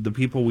the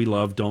people we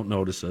love don't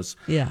notice us.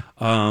 Yeah.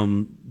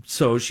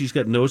 So she's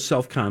got no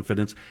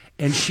self-confidence,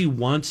 and she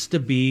wants to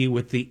be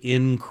with the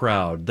in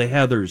crowd, the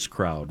Heathers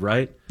crowd,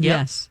 right?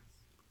 Yes.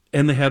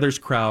 And the Heathers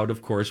crowd,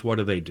 of course,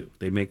 what do?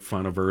 They make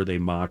fun of her, they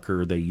mock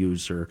her, they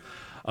use her.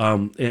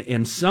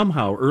 And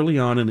somehow, early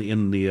on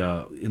in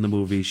the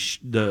movie,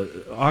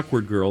 the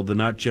awkward girl,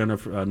 not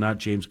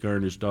James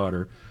Garner's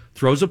daughter,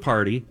 throws a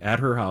party at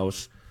her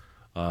house.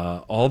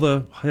 All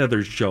the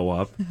Heathers show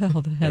up,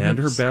 and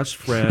her best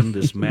friend,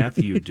 this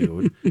Matthew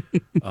dude,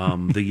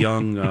 the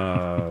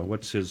young,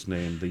 what's his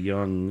name? The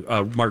young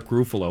Mark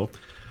Ruffalo.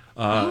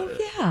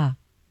 Yeah.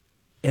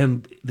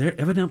 And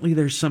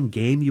there's some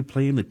game you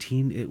play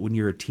when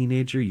you're a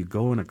teenager. You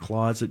go in a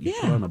closet, you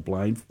put on a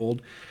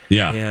blindfold,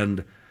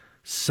 and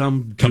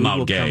some dude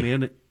will come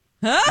in.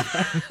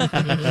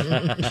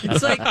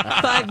 It's like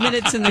 5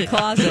 minutes in the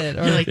closet,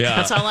 or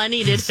that's all I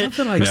needed.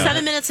 Something like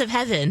 7 minutes of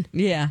heaven.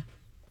 Yeah.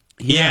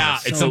 Yeah,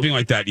 it's something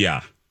like that,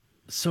 yeah.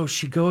 So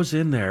she goes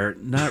in there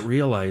not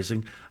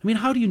realizing. I mean,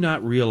 how do you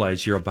not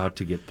realize you're about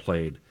to get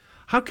played?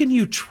 How can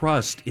you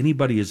trust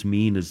anybody as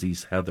mean as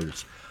these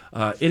Heathers?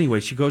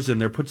 Anyway, she goes in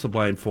there, puts the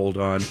blindfold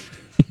on.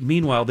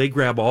 Meanwhile, they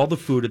grab all the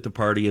food at the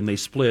party and they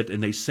split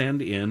and they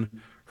send in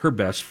her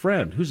best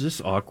friend, who's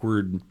this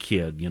awkward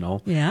kid, you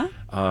know? Yeah.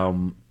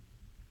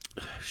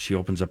 She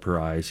opens up her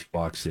eyes,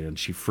 walks in,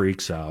 she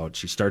freaks out,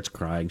 she starts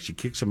crying, she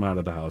kicks him out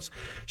of the house.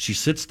 She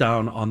sits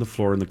down on the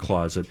floor in the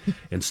closet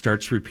and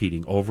starts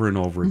repeating over and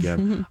over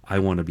again, I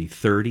want to be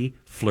 30,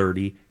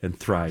 flirty, and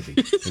thriving.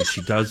 And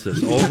she does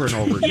this over and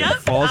over again,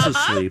 falls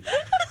asleep.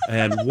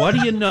 And what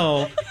do you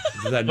know?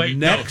 The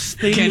next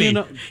thing Kenny, you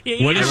know,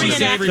 what does she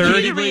say?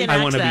 30,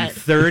 I want to be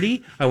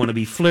 30, I want to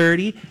be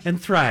flirty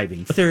and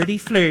thriving. 30,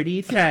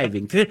 flirty,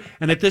 thriving.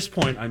 And at this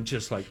point, I'm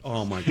just like,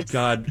 oh my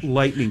God,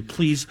 lightning,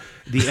 please,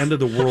 the end of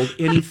the world,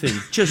 anything,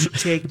 just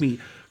take me.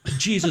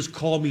 Jesus,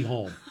 call me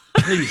home.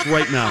 Please,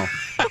 right now.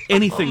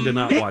 Anything to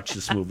not watch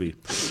this movie.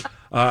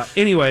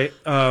 Anyway,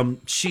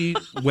 she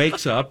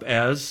wakes up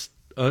as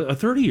a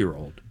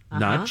 30-year-old.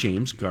 Not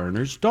James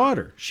Garner's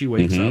daughter. She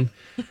wakes up.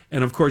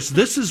 And, of course,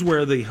 this is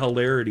where the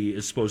hilarity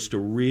is supposed to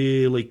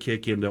really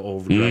kick into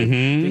overdrive.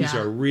 Things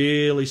are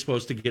really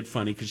supposed to get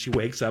funny because she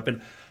wakes up and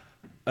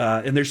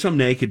there's some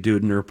naked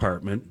dude in her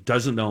apartment.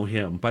 Doesn't know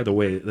him. By the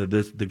way,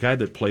 the guy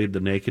that played the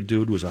naked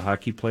dude was a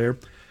hockey player.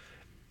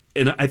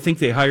 And I think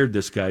they hired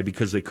this guy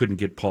because they couldn't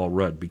get Paul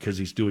Rudd because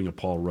he's doing a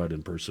Paul Rudd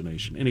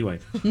impersonation. Anyway.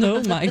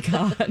 Oh, my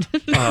God.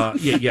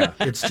 Yeah.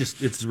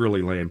 It's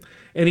really lame.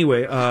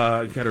 Anyway,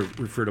 got to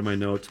refer to my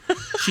notes.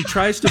 She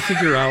tries to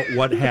figure out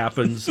what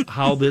happens,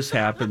 how this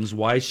happens,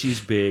 why she's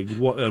big,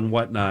 and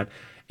whatnot,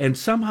 and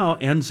somehow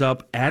ends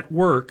up at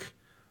work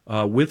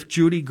with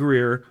Judy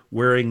Greer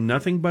wearing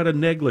nothing but a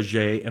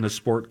negligee and a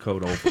sport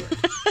coat over it.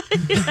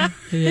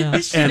 Yeah.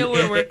 She knew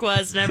where work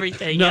was and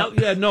everything.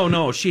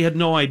 No. She had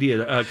no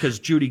idea because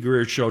Judy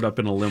Greer showed up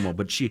in a limo,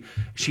 but she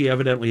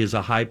evidently is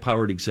a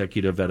high-powered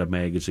executive at a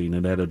magazine,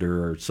 an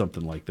editor or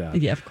something like that.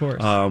 Yeah, of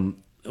course.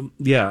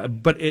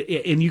 But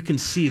and you can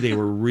see they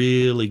were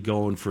really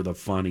going for the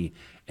funny,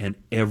 and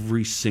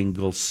every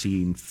single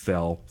scene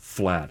fell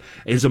flat.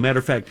 As a matter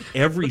of fact,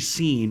 every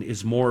scene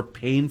is more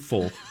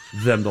painful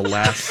than the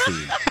last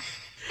scene.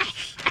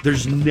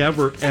 There's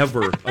never,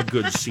 ever a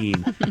good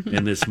scene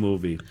in this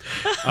movie.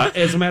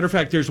 As a matter of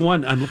fact, there's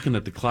one. I'm looking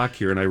at the clock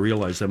here, and I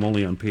realize I'm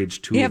only on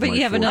page 2. Yeah, but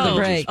you have another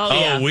break.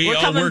 Yeah. We're good. We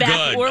got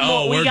more.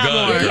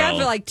 Good. You have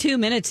like 2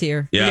 minutes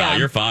here. Yeah,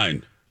 you're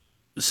fine.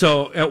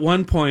 So at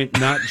one point,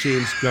 not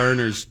James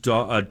Garner's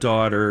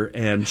daughter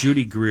and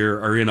Judy Greer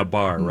are in a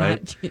bar,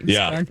 right? Not James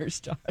Garner's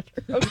daughter.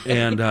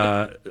 Okay.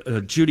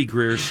 And Judy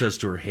Greer says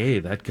to her, "Hey,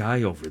 that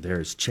guy over there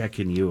is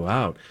checking you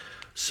out."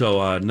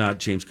 So not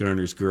James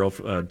Garner's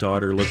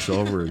daughter looks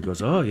over and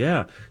goes, "Oh,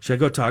 yeah. Should I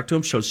go talk to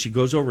him?" So she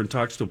goes over and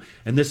talks to him.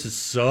 And this is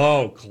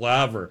so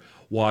clever.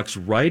 Walks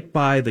right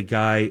by the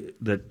guy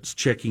that's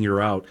checking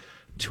her out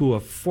to a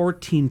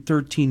 14,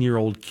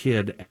 13-year-old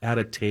kid at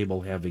a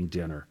table having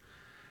dinner.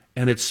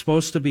 And it's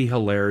supposed to be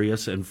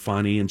hilarious and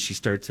funny. And she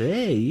starts,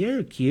 "Hey,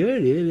 you're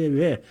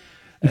cute."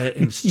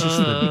 And it's just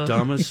the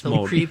dumbest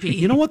mode. Creepy.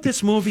 You know what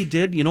this movie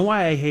did? You know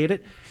why I hate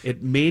it?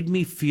 It made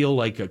me feel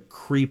like a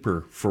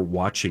creeper for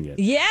watching it.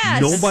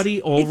 Yes.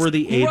 Nobody over It's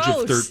the age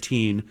of gross.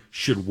 13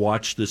 should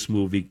watch this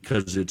movie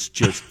because it's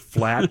just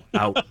flat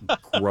out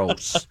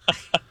gross.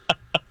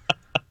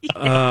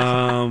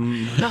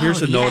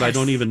 Here's a note. I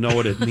don't even know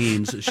what it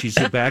means. She's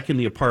back in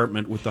the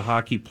apartment with the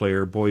hockey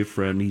player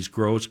boyfriend. He's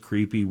gross,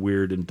 creepy,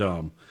 weird, and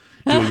dumb.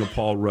 Doing a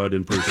Paul Rudd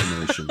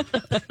impersonation.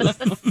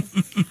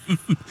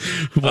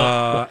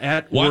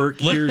 At work,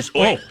 here's...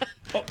 Okay.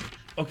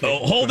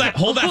 Hold that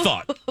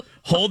thought.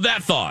 Hold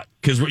that thought,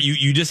 because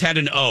you just had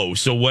an O.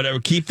 So whatever,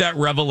 keep that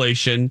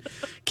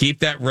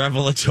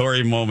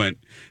revelatory moment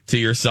to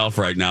yourself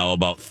right now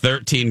about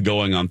 13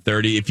 going on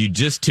 30. If you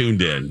just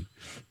tuned in,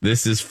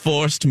 this is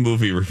Forced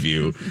Movie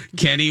Review.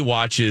 Kenny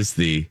watches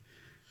the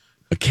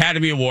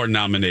Academy Award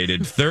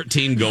nominated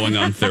 13 going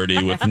on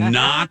 30 with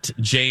not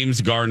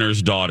James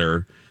Garner's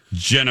daughter,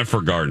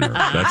 Jennifer Garner.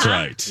 That's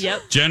right.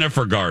 Yep.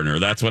 Jennifer Garner.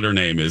 That's what her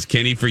name is.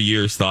 Kenny for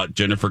years thought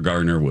Jennifer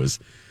Garner was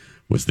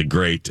the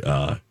great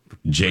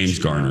James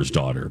Garner's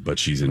daughter, but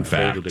she's in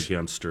fact voted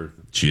against her.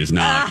 She is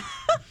not.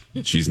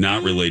 She's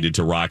not related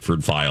to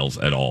Rockford Files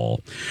at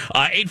all.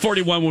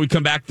 8:41 when we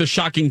come back. The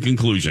shocking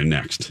conclusion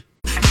next.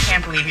 I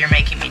can't believe you're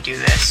making me do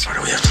this. Why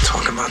do we have to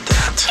talk about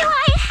that? Do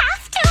I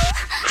have to?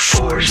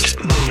 Forced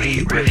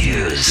Movie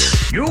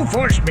Reviews. You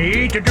forced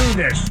me to do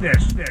this.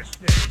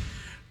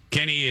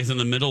 Kenny is in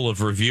the middle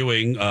of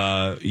reviewing,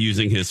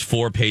 using his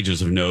 4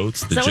 pages of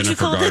notes, the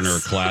Jennifer Garner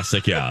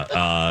classic.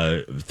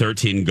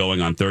 13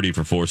 going on 30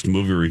 for Forced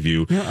Movie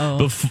Review.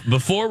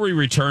 Before we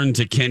return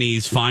to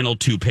Kenny's final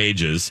 2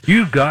 pages,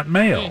 You've got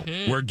mail.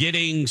 We're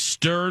getting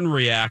stern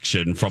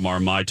reaction from our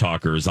My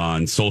Talkers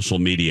on social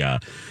media.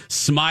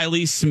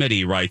 Smiley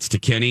Smitty writes to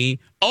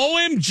Kenny,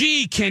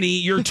 "OMG, Kenny,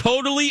 you're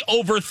totally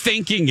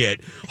overthinking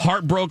it.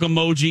 Heartbroken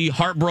emoji,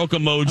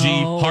 heartbroken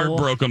emoji,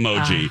 heartbroken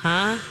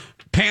emoji."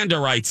 Panda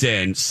writes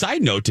in,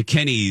 side note to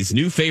Kenny's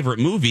new favorite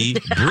movie,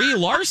 Brie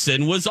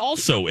Larson was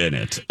also in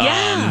it.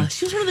 Yeah,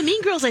 she was one of the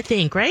mean girls, I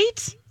think,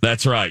 right?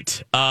 That's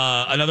right.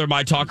 Another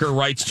My Talker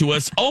writes to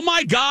us, "Oh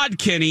my God,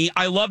 Kenny,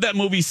 I love that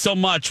movie so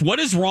much.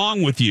 What is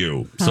wrong with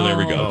you?" So there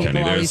we go, Kenny.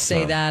 People always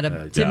say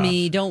that to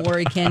me. Don't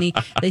worry, Kenny.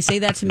 They say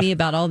that to me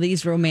about all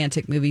these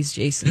romantic movies,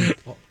 Jason.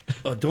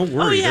 Don't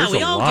worry. Oh, yeah, There's we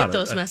a all lot get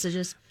those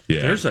messages.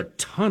 Yeah. There's a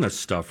ton of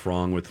stuff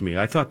wrong with me.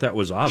 I thought that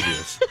was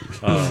obvious.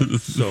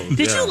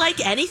 Did you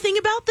like anything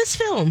about this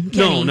film,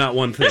 Kenny? No, not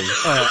one thing.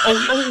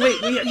 Wait.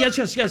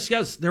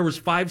 Yes. There was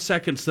 5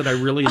 seconds that I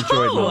really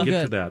enjoyed. And I'll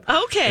get to that.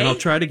 Okay. And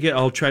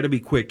I'll try to be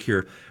quick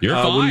here. You're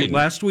fine.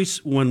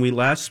 When we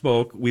last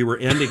spoke, we were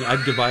ending.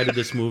 I've divided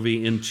this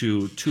movie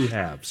into 2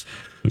 halves.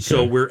 Okay.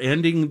 So we're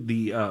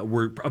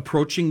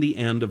approaching the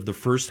end of the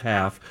first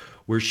half,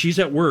 where she's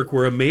at work,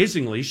 where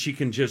amazingly she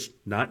can just,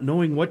 not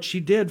knowing what she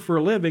did for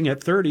a living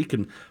at 30,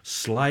 can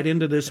slide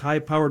into this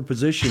high-powered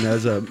position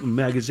as a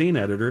magazine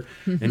editor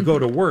and go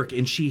to work.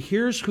 And she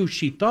hears who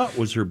she thought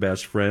was her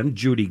best friend,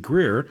 Judy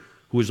Greer,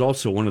 who is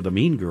also one of the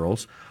mean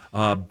girls,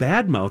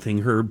 bad-mouthing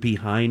her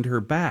behind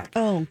her back.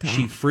 Oh, God.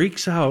 She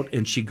freaks out,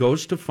 and she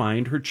goes to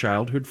find her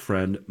childhood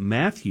friend,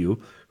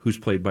 Matthew, who's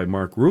played by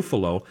Mark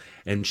Ruffalo,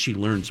 and she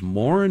learns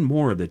more and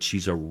more that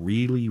she's a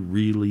really,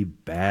 really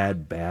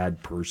bad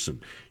person.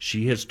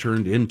 She has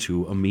turned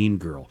into a mean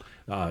girl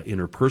in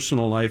her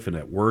personal life and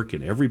at work,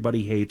 and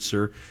everybody hates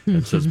her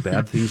and says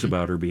bad things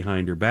about her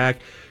behind her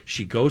back.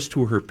 She goes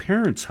to her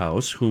parents'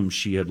 house, whom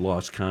she had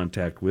lost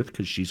contact with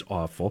because she's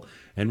awful,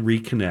 and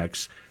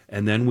reconnects.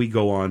 And then we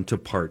go on to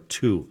part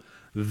 2.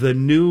 The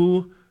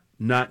new,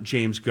 not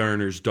James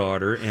Garner's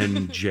daughter,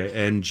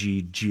 NGJD,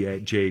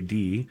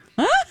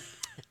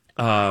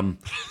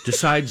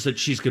 decides that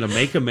she's going to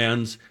make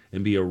amends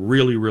and be a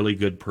really, really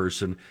good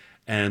person.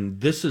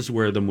 And this is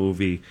where the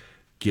movie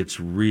gets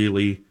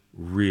really,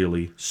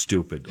 really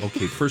stupid.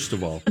 Okay, first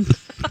of all,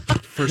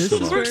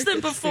 worse than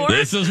before.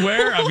 This is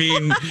where, I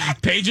mean,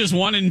 pages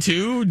 1 and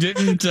 2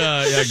 didn't.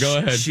 Yeah, go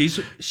ahead.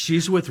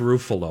 She's with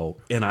Ruffalo,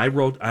 and I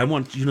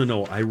want you to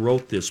know, I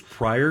wrote this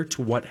prior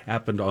to what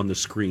happened on the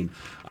screen.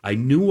 I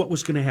knew what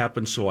was going to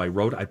happen, so I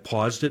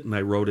paused it and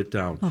I wrote it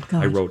down. Oh,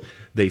 God. I wrote,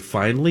 they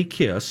finally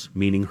kiss,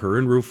 meaning her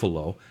and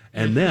Ruffalo,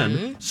 and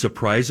then,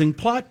 surprising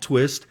plot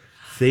twist,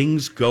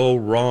 things go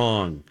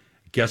wrong.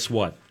 Guess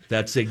what?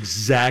 That's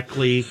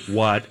exactly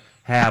what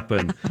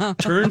happened.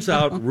 Turns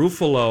out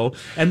Ruffalo,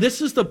 and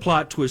this is the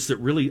plot twist that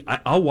really,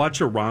 I'll watch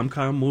a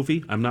rom-com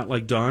movie. I'm not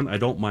like Dawn. I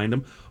don't mind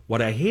them.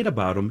 What I hate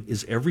about them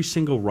is every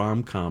single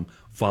rom-com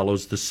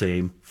follows the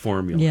same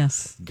formula.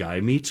 Yes. Guy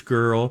meets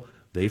girl,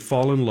 they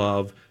fall in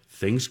love,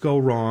 things go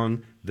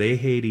wrong, they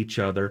hate each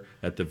other.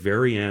 At the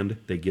very end,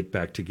 they get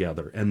back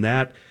together. And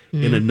that,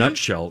 in a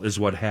nutshell, is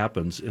what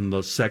happens in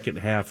the second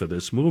half of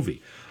this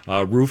movie.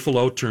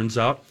 Ruffalo turns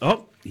out,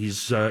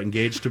 he's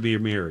engaged to be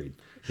married.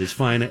 His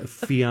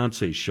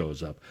fiance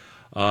shows up,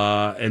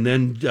 and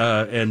then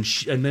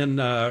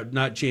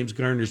not James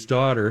Garner's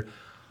daughter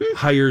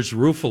hires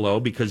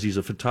Ruffalo because he's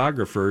a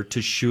photographer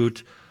to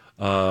shoot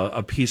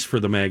a piece for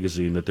the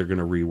magazine that they're going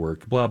to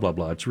rework. Blah blah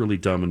blah. It's really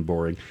dumb and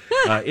boring.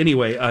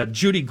 Anyway,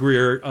 Judy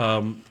Greer,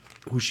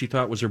 who she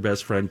thought was her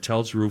best friend,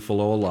 tells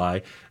Ruffalo a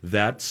lie.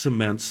 That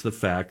cements the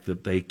fact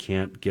that they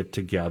can't get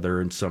together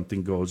and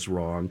something goes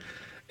wrong.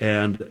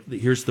 And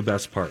here's the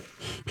best part.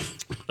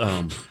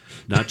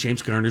 Not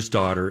James Garner's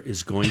daughter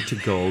is going to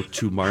go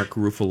to Mark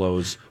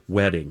Ruffalo's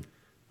wedding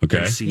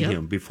and see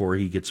him before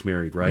he gets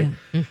married, right?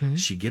 Yeah. Mm-hmm.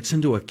 She gets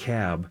into a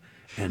cab,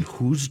 and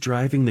who's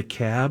driving the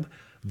cab?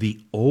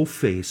 The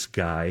O-Face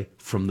guy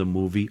from the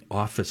movie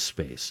Office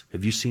Space.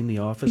 Have you seen The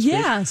Office Space?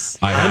 Yes.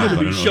 I'm going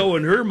to be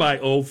showing her my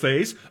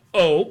O-Face.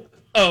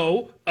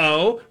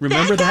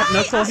 Remember that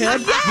knucklehead?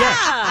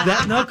 Yeah,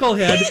 that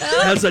knucklehead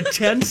has a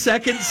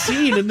 10-second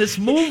scene in this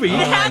movie,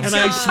 and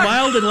I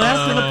smiled and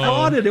laughed and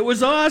applauded. It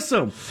was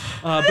awesome.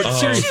 But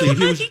seriously,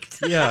 he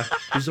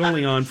was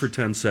only on for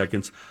 10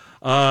 seconds.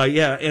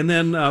 And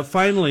then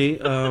finally,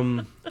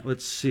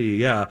 let's see,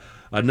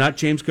 not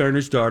James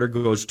Garner's daughter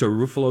goes to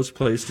Ruffalo's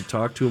place to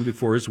talk to him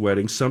before his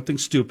wedding. Something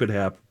stupid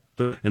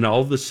happened, and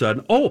all of a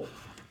sudden,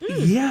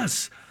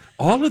 yes.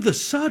 All of a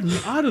sudden,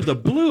 out of the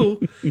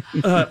blue,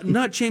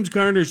 not James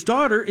Garner's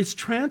daughter is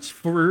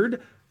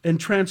transferred and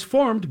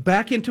transformed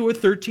back into a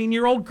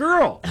 13-year-old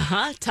girl.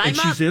 Time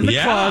she's in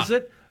the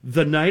closet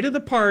the night of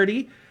the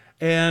party,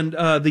 and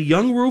the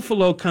young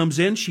Ruffalo comes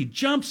in. She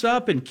jumps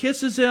up and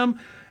kisses him,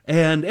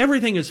 and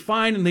everything is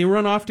fine, and they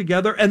run off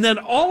together. And then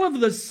all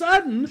of a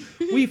sudden,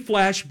 we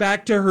flash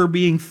back to her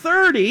being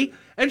 30,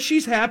 and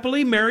she's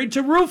happily married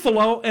to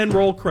Ruffalo, and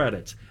roll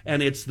credits.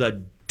 And it's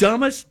the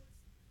dumbest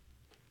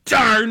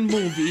darn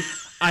movie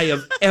I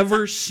have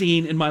ever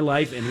seen in my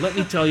life, and let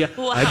me tell you,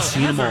 I've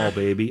seen them all,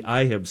 baby.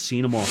 I have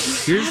seen them all.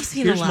 Here's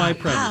my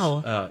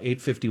premise.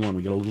 8:51.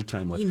 We got a little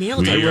time left. You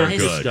nailed it. I wrote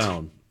this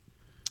down.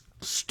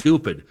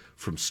 Stupid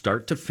from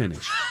start to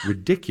finish.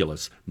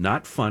 Ridiculous.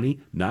 Not funny.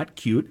 Not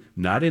cute.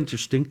 Not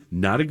interesting.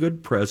 Not a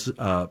good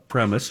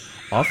premise.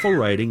 Awful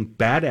writing.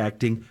 Bad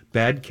acting.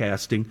 Bad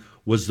casting.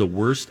 Was the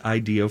worst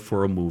idea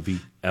for a movie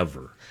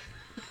ever.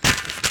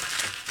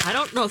 I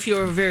don't know if you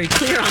were very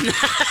clear on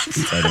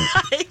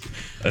that.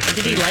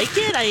 Did he like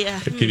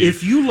it?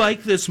 If you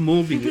like this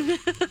movie,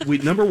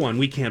 number one,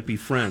 we can't be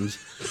friends.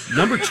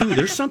 Number two,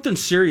 there's something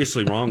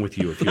seriously wrong with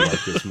you if you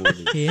like this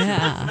movie.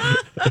 Yeah.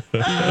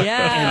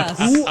 Yes.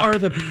 And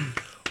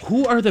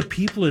who are the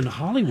people in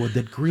Hollywood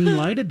that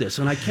green-lighted this?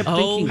 And I kept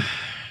thinking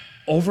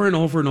over and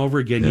over and over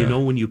again,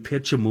 when you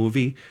pitch a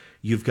movie,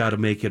 you've got to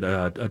make it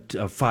a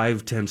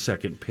 5-10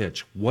 second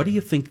pitch. What do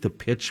you think the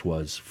pitch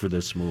was for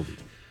this movie?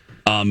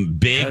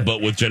 Big, but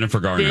with Jennifer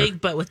Garner.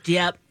 Big, but with,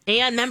 And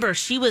remember,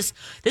 this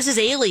is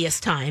Alias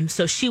time,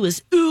 so she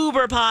was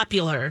uber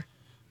popular.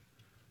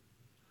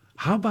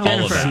 How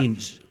about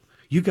scenes?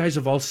 You guys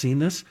have all seen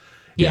this?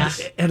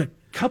 Yes. At a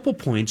couple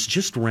points,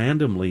 just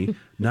randomly,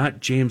 not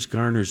James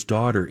Garner's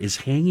daughter is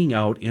hanging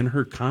out in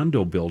her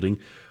condo building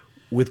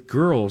with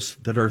girls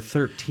that are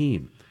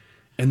 13.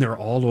 And they're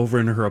all over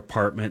in her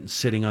apartment and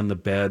sitting on the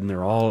bed, and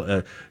they're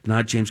all,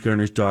 not James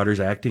Garner's daughter's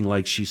acting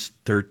like she's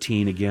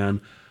 13 again.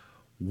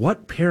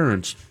 What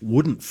parents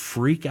wouldn't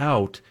freak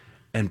out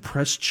and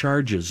press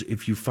charges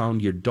if you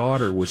found your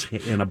daughter was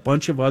and a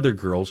bunch of other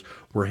girls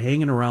were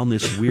hanging around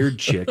this weird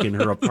chick in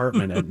her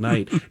apartment at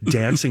night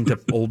dancing to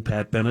old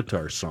Pat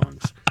Benatar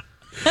songs.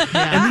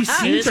 And these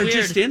scenes are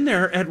just in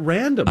there at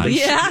random.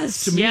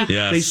 To me,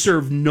 they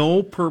serve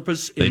no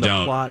purpose in the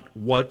plot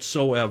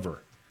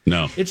whatsoever.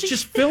 No. It's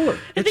just filler.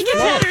 I think it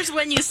matters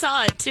when you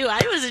saw it, too.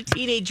 I was a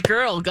teenage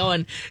girl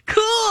going,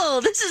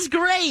 cool, this is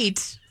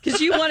great. Because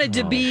you wanted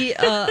to be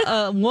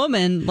a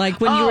woman, like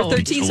when you were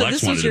 13, so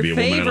this was your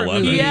favorite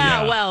movie.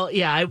 Yeah, well,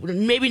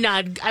 maybe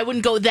not. I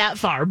wouldn't go that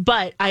far,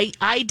 but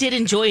I did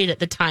enjoy it at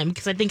the time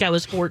because I think I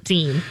was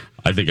 14.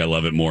 I think I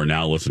love it more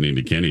now listening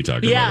to Kenny talk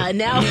about it. Yeah,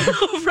 now,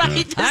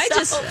 right.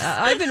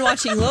 I've been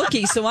watching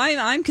Loki, so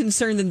I'm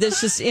concerned that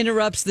this just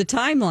interrupts the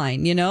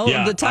timeline, you know?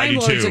 Yeah, the Time I do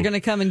Lords too. are going to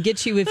come and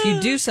get you if you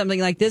do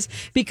something like this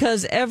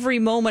because every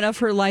moment of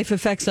her life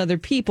affects other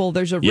people.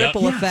 There's a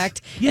ripple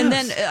effect. And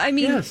then,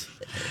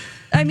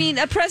 I mean,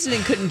 a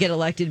president couldn't get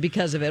elected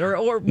because of it,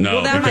 or No,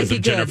 well, that because might be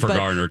of good. Jennifer but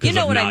Garner, you because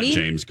know of what not I mean?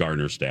 James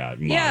Garner's dad,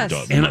 Yes.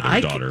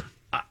 mother, daughter.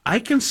 I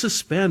can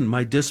suspend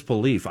my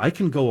disbelief. I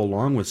can go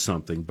along with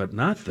something, but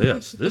not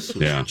this. This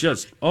was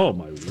just, oh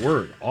my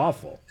word,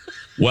 awful.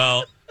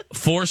 Well,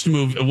 Forced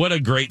Movie, what a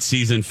great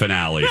season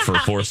finale for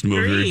Forced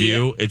Movie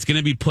Review. It's going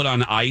to be put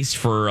on ice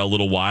for a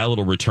little while.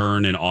 It'll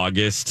return in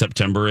August,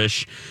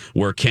 September-ish,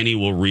 where Kenny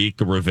will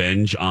wreak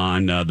revenge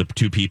on the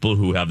two people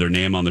who have their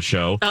name on the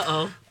show.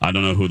 Uh-oh. I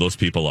don't know who those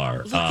people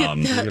are. Look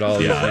at all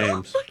those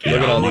names. Look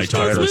at all my these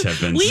titles titles. have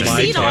been We've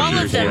seen all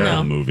of them,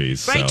 though.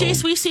 movies. Right, so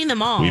Jace? We've seen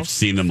them all. We've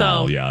seen them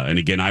all, yeah. And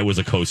again, I was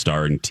a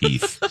co-star in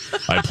Teeth.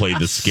 I played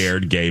the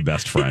scared gay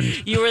best friend.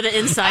 You were the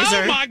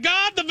incisor. Oh my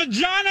God, the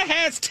vagina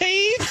has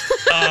teeth.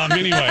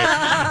 Anyway.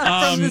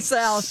 From the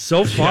South.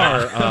 So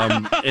far,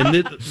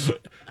 and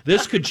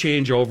this could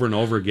change over and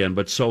over again,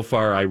 but so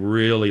far I'm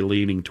really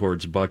leaning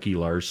towards Bucky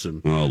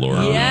Larson. Oh, Lord.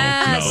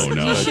 Yes.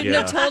 No. You shouldn't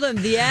have told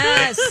him.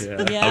 Yes.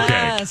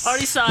 Yes.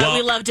 Already saw it.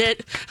 We loved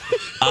it.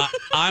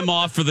 I'm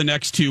off for the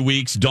next 2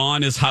 weeks.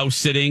 Dawn is house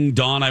sitting.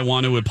 Dawn, I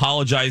want to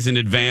apologize in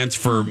advance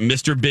for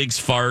Mr. Big's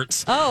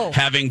farts,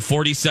 having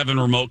 47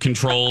 remote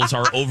controls,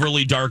 our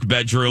overly dark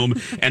bedroom,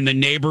 and the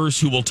neighbors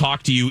who will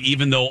talk to you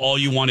even though all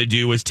you want to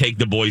do is take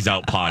the boys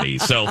out potty.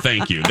 So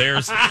thank you.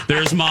 There's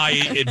my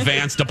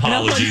advanced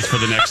apologies for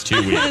the next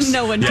 2 weeks.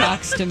 No one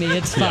talks to me.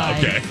 It's fine.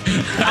 Okay.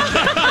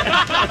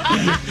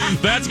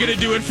 That's going to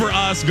do it for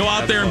us. Go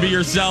out there and be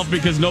yourself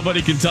because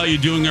nobody can tell you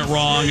doing it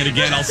wrong. And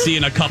again, I'll see you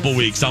in a couple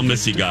weeks. I'll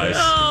miss you guys.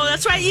 Oh,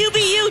 that's right. You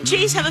be you.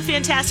 Jace, have a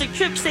fantastic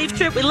trip. Safe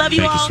trip. We love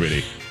you all. Thank you,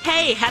 sweetie.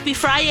 Hey, happy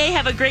Friday.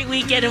 Have a great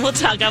weekend, and we'll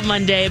talk on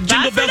Monday. Bye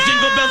Jingle for bells, now.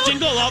 jingle bells,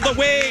 jingle all the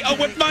way. Oh,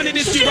 what fun it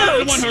is to ride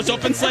in a one-horse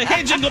open sleigh.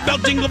 Hey, jingle bell,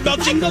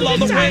 jingle all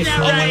the way.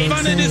 Oh, what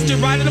fun it is to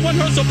ride in a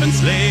one-horse open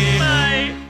sleigh. Bye.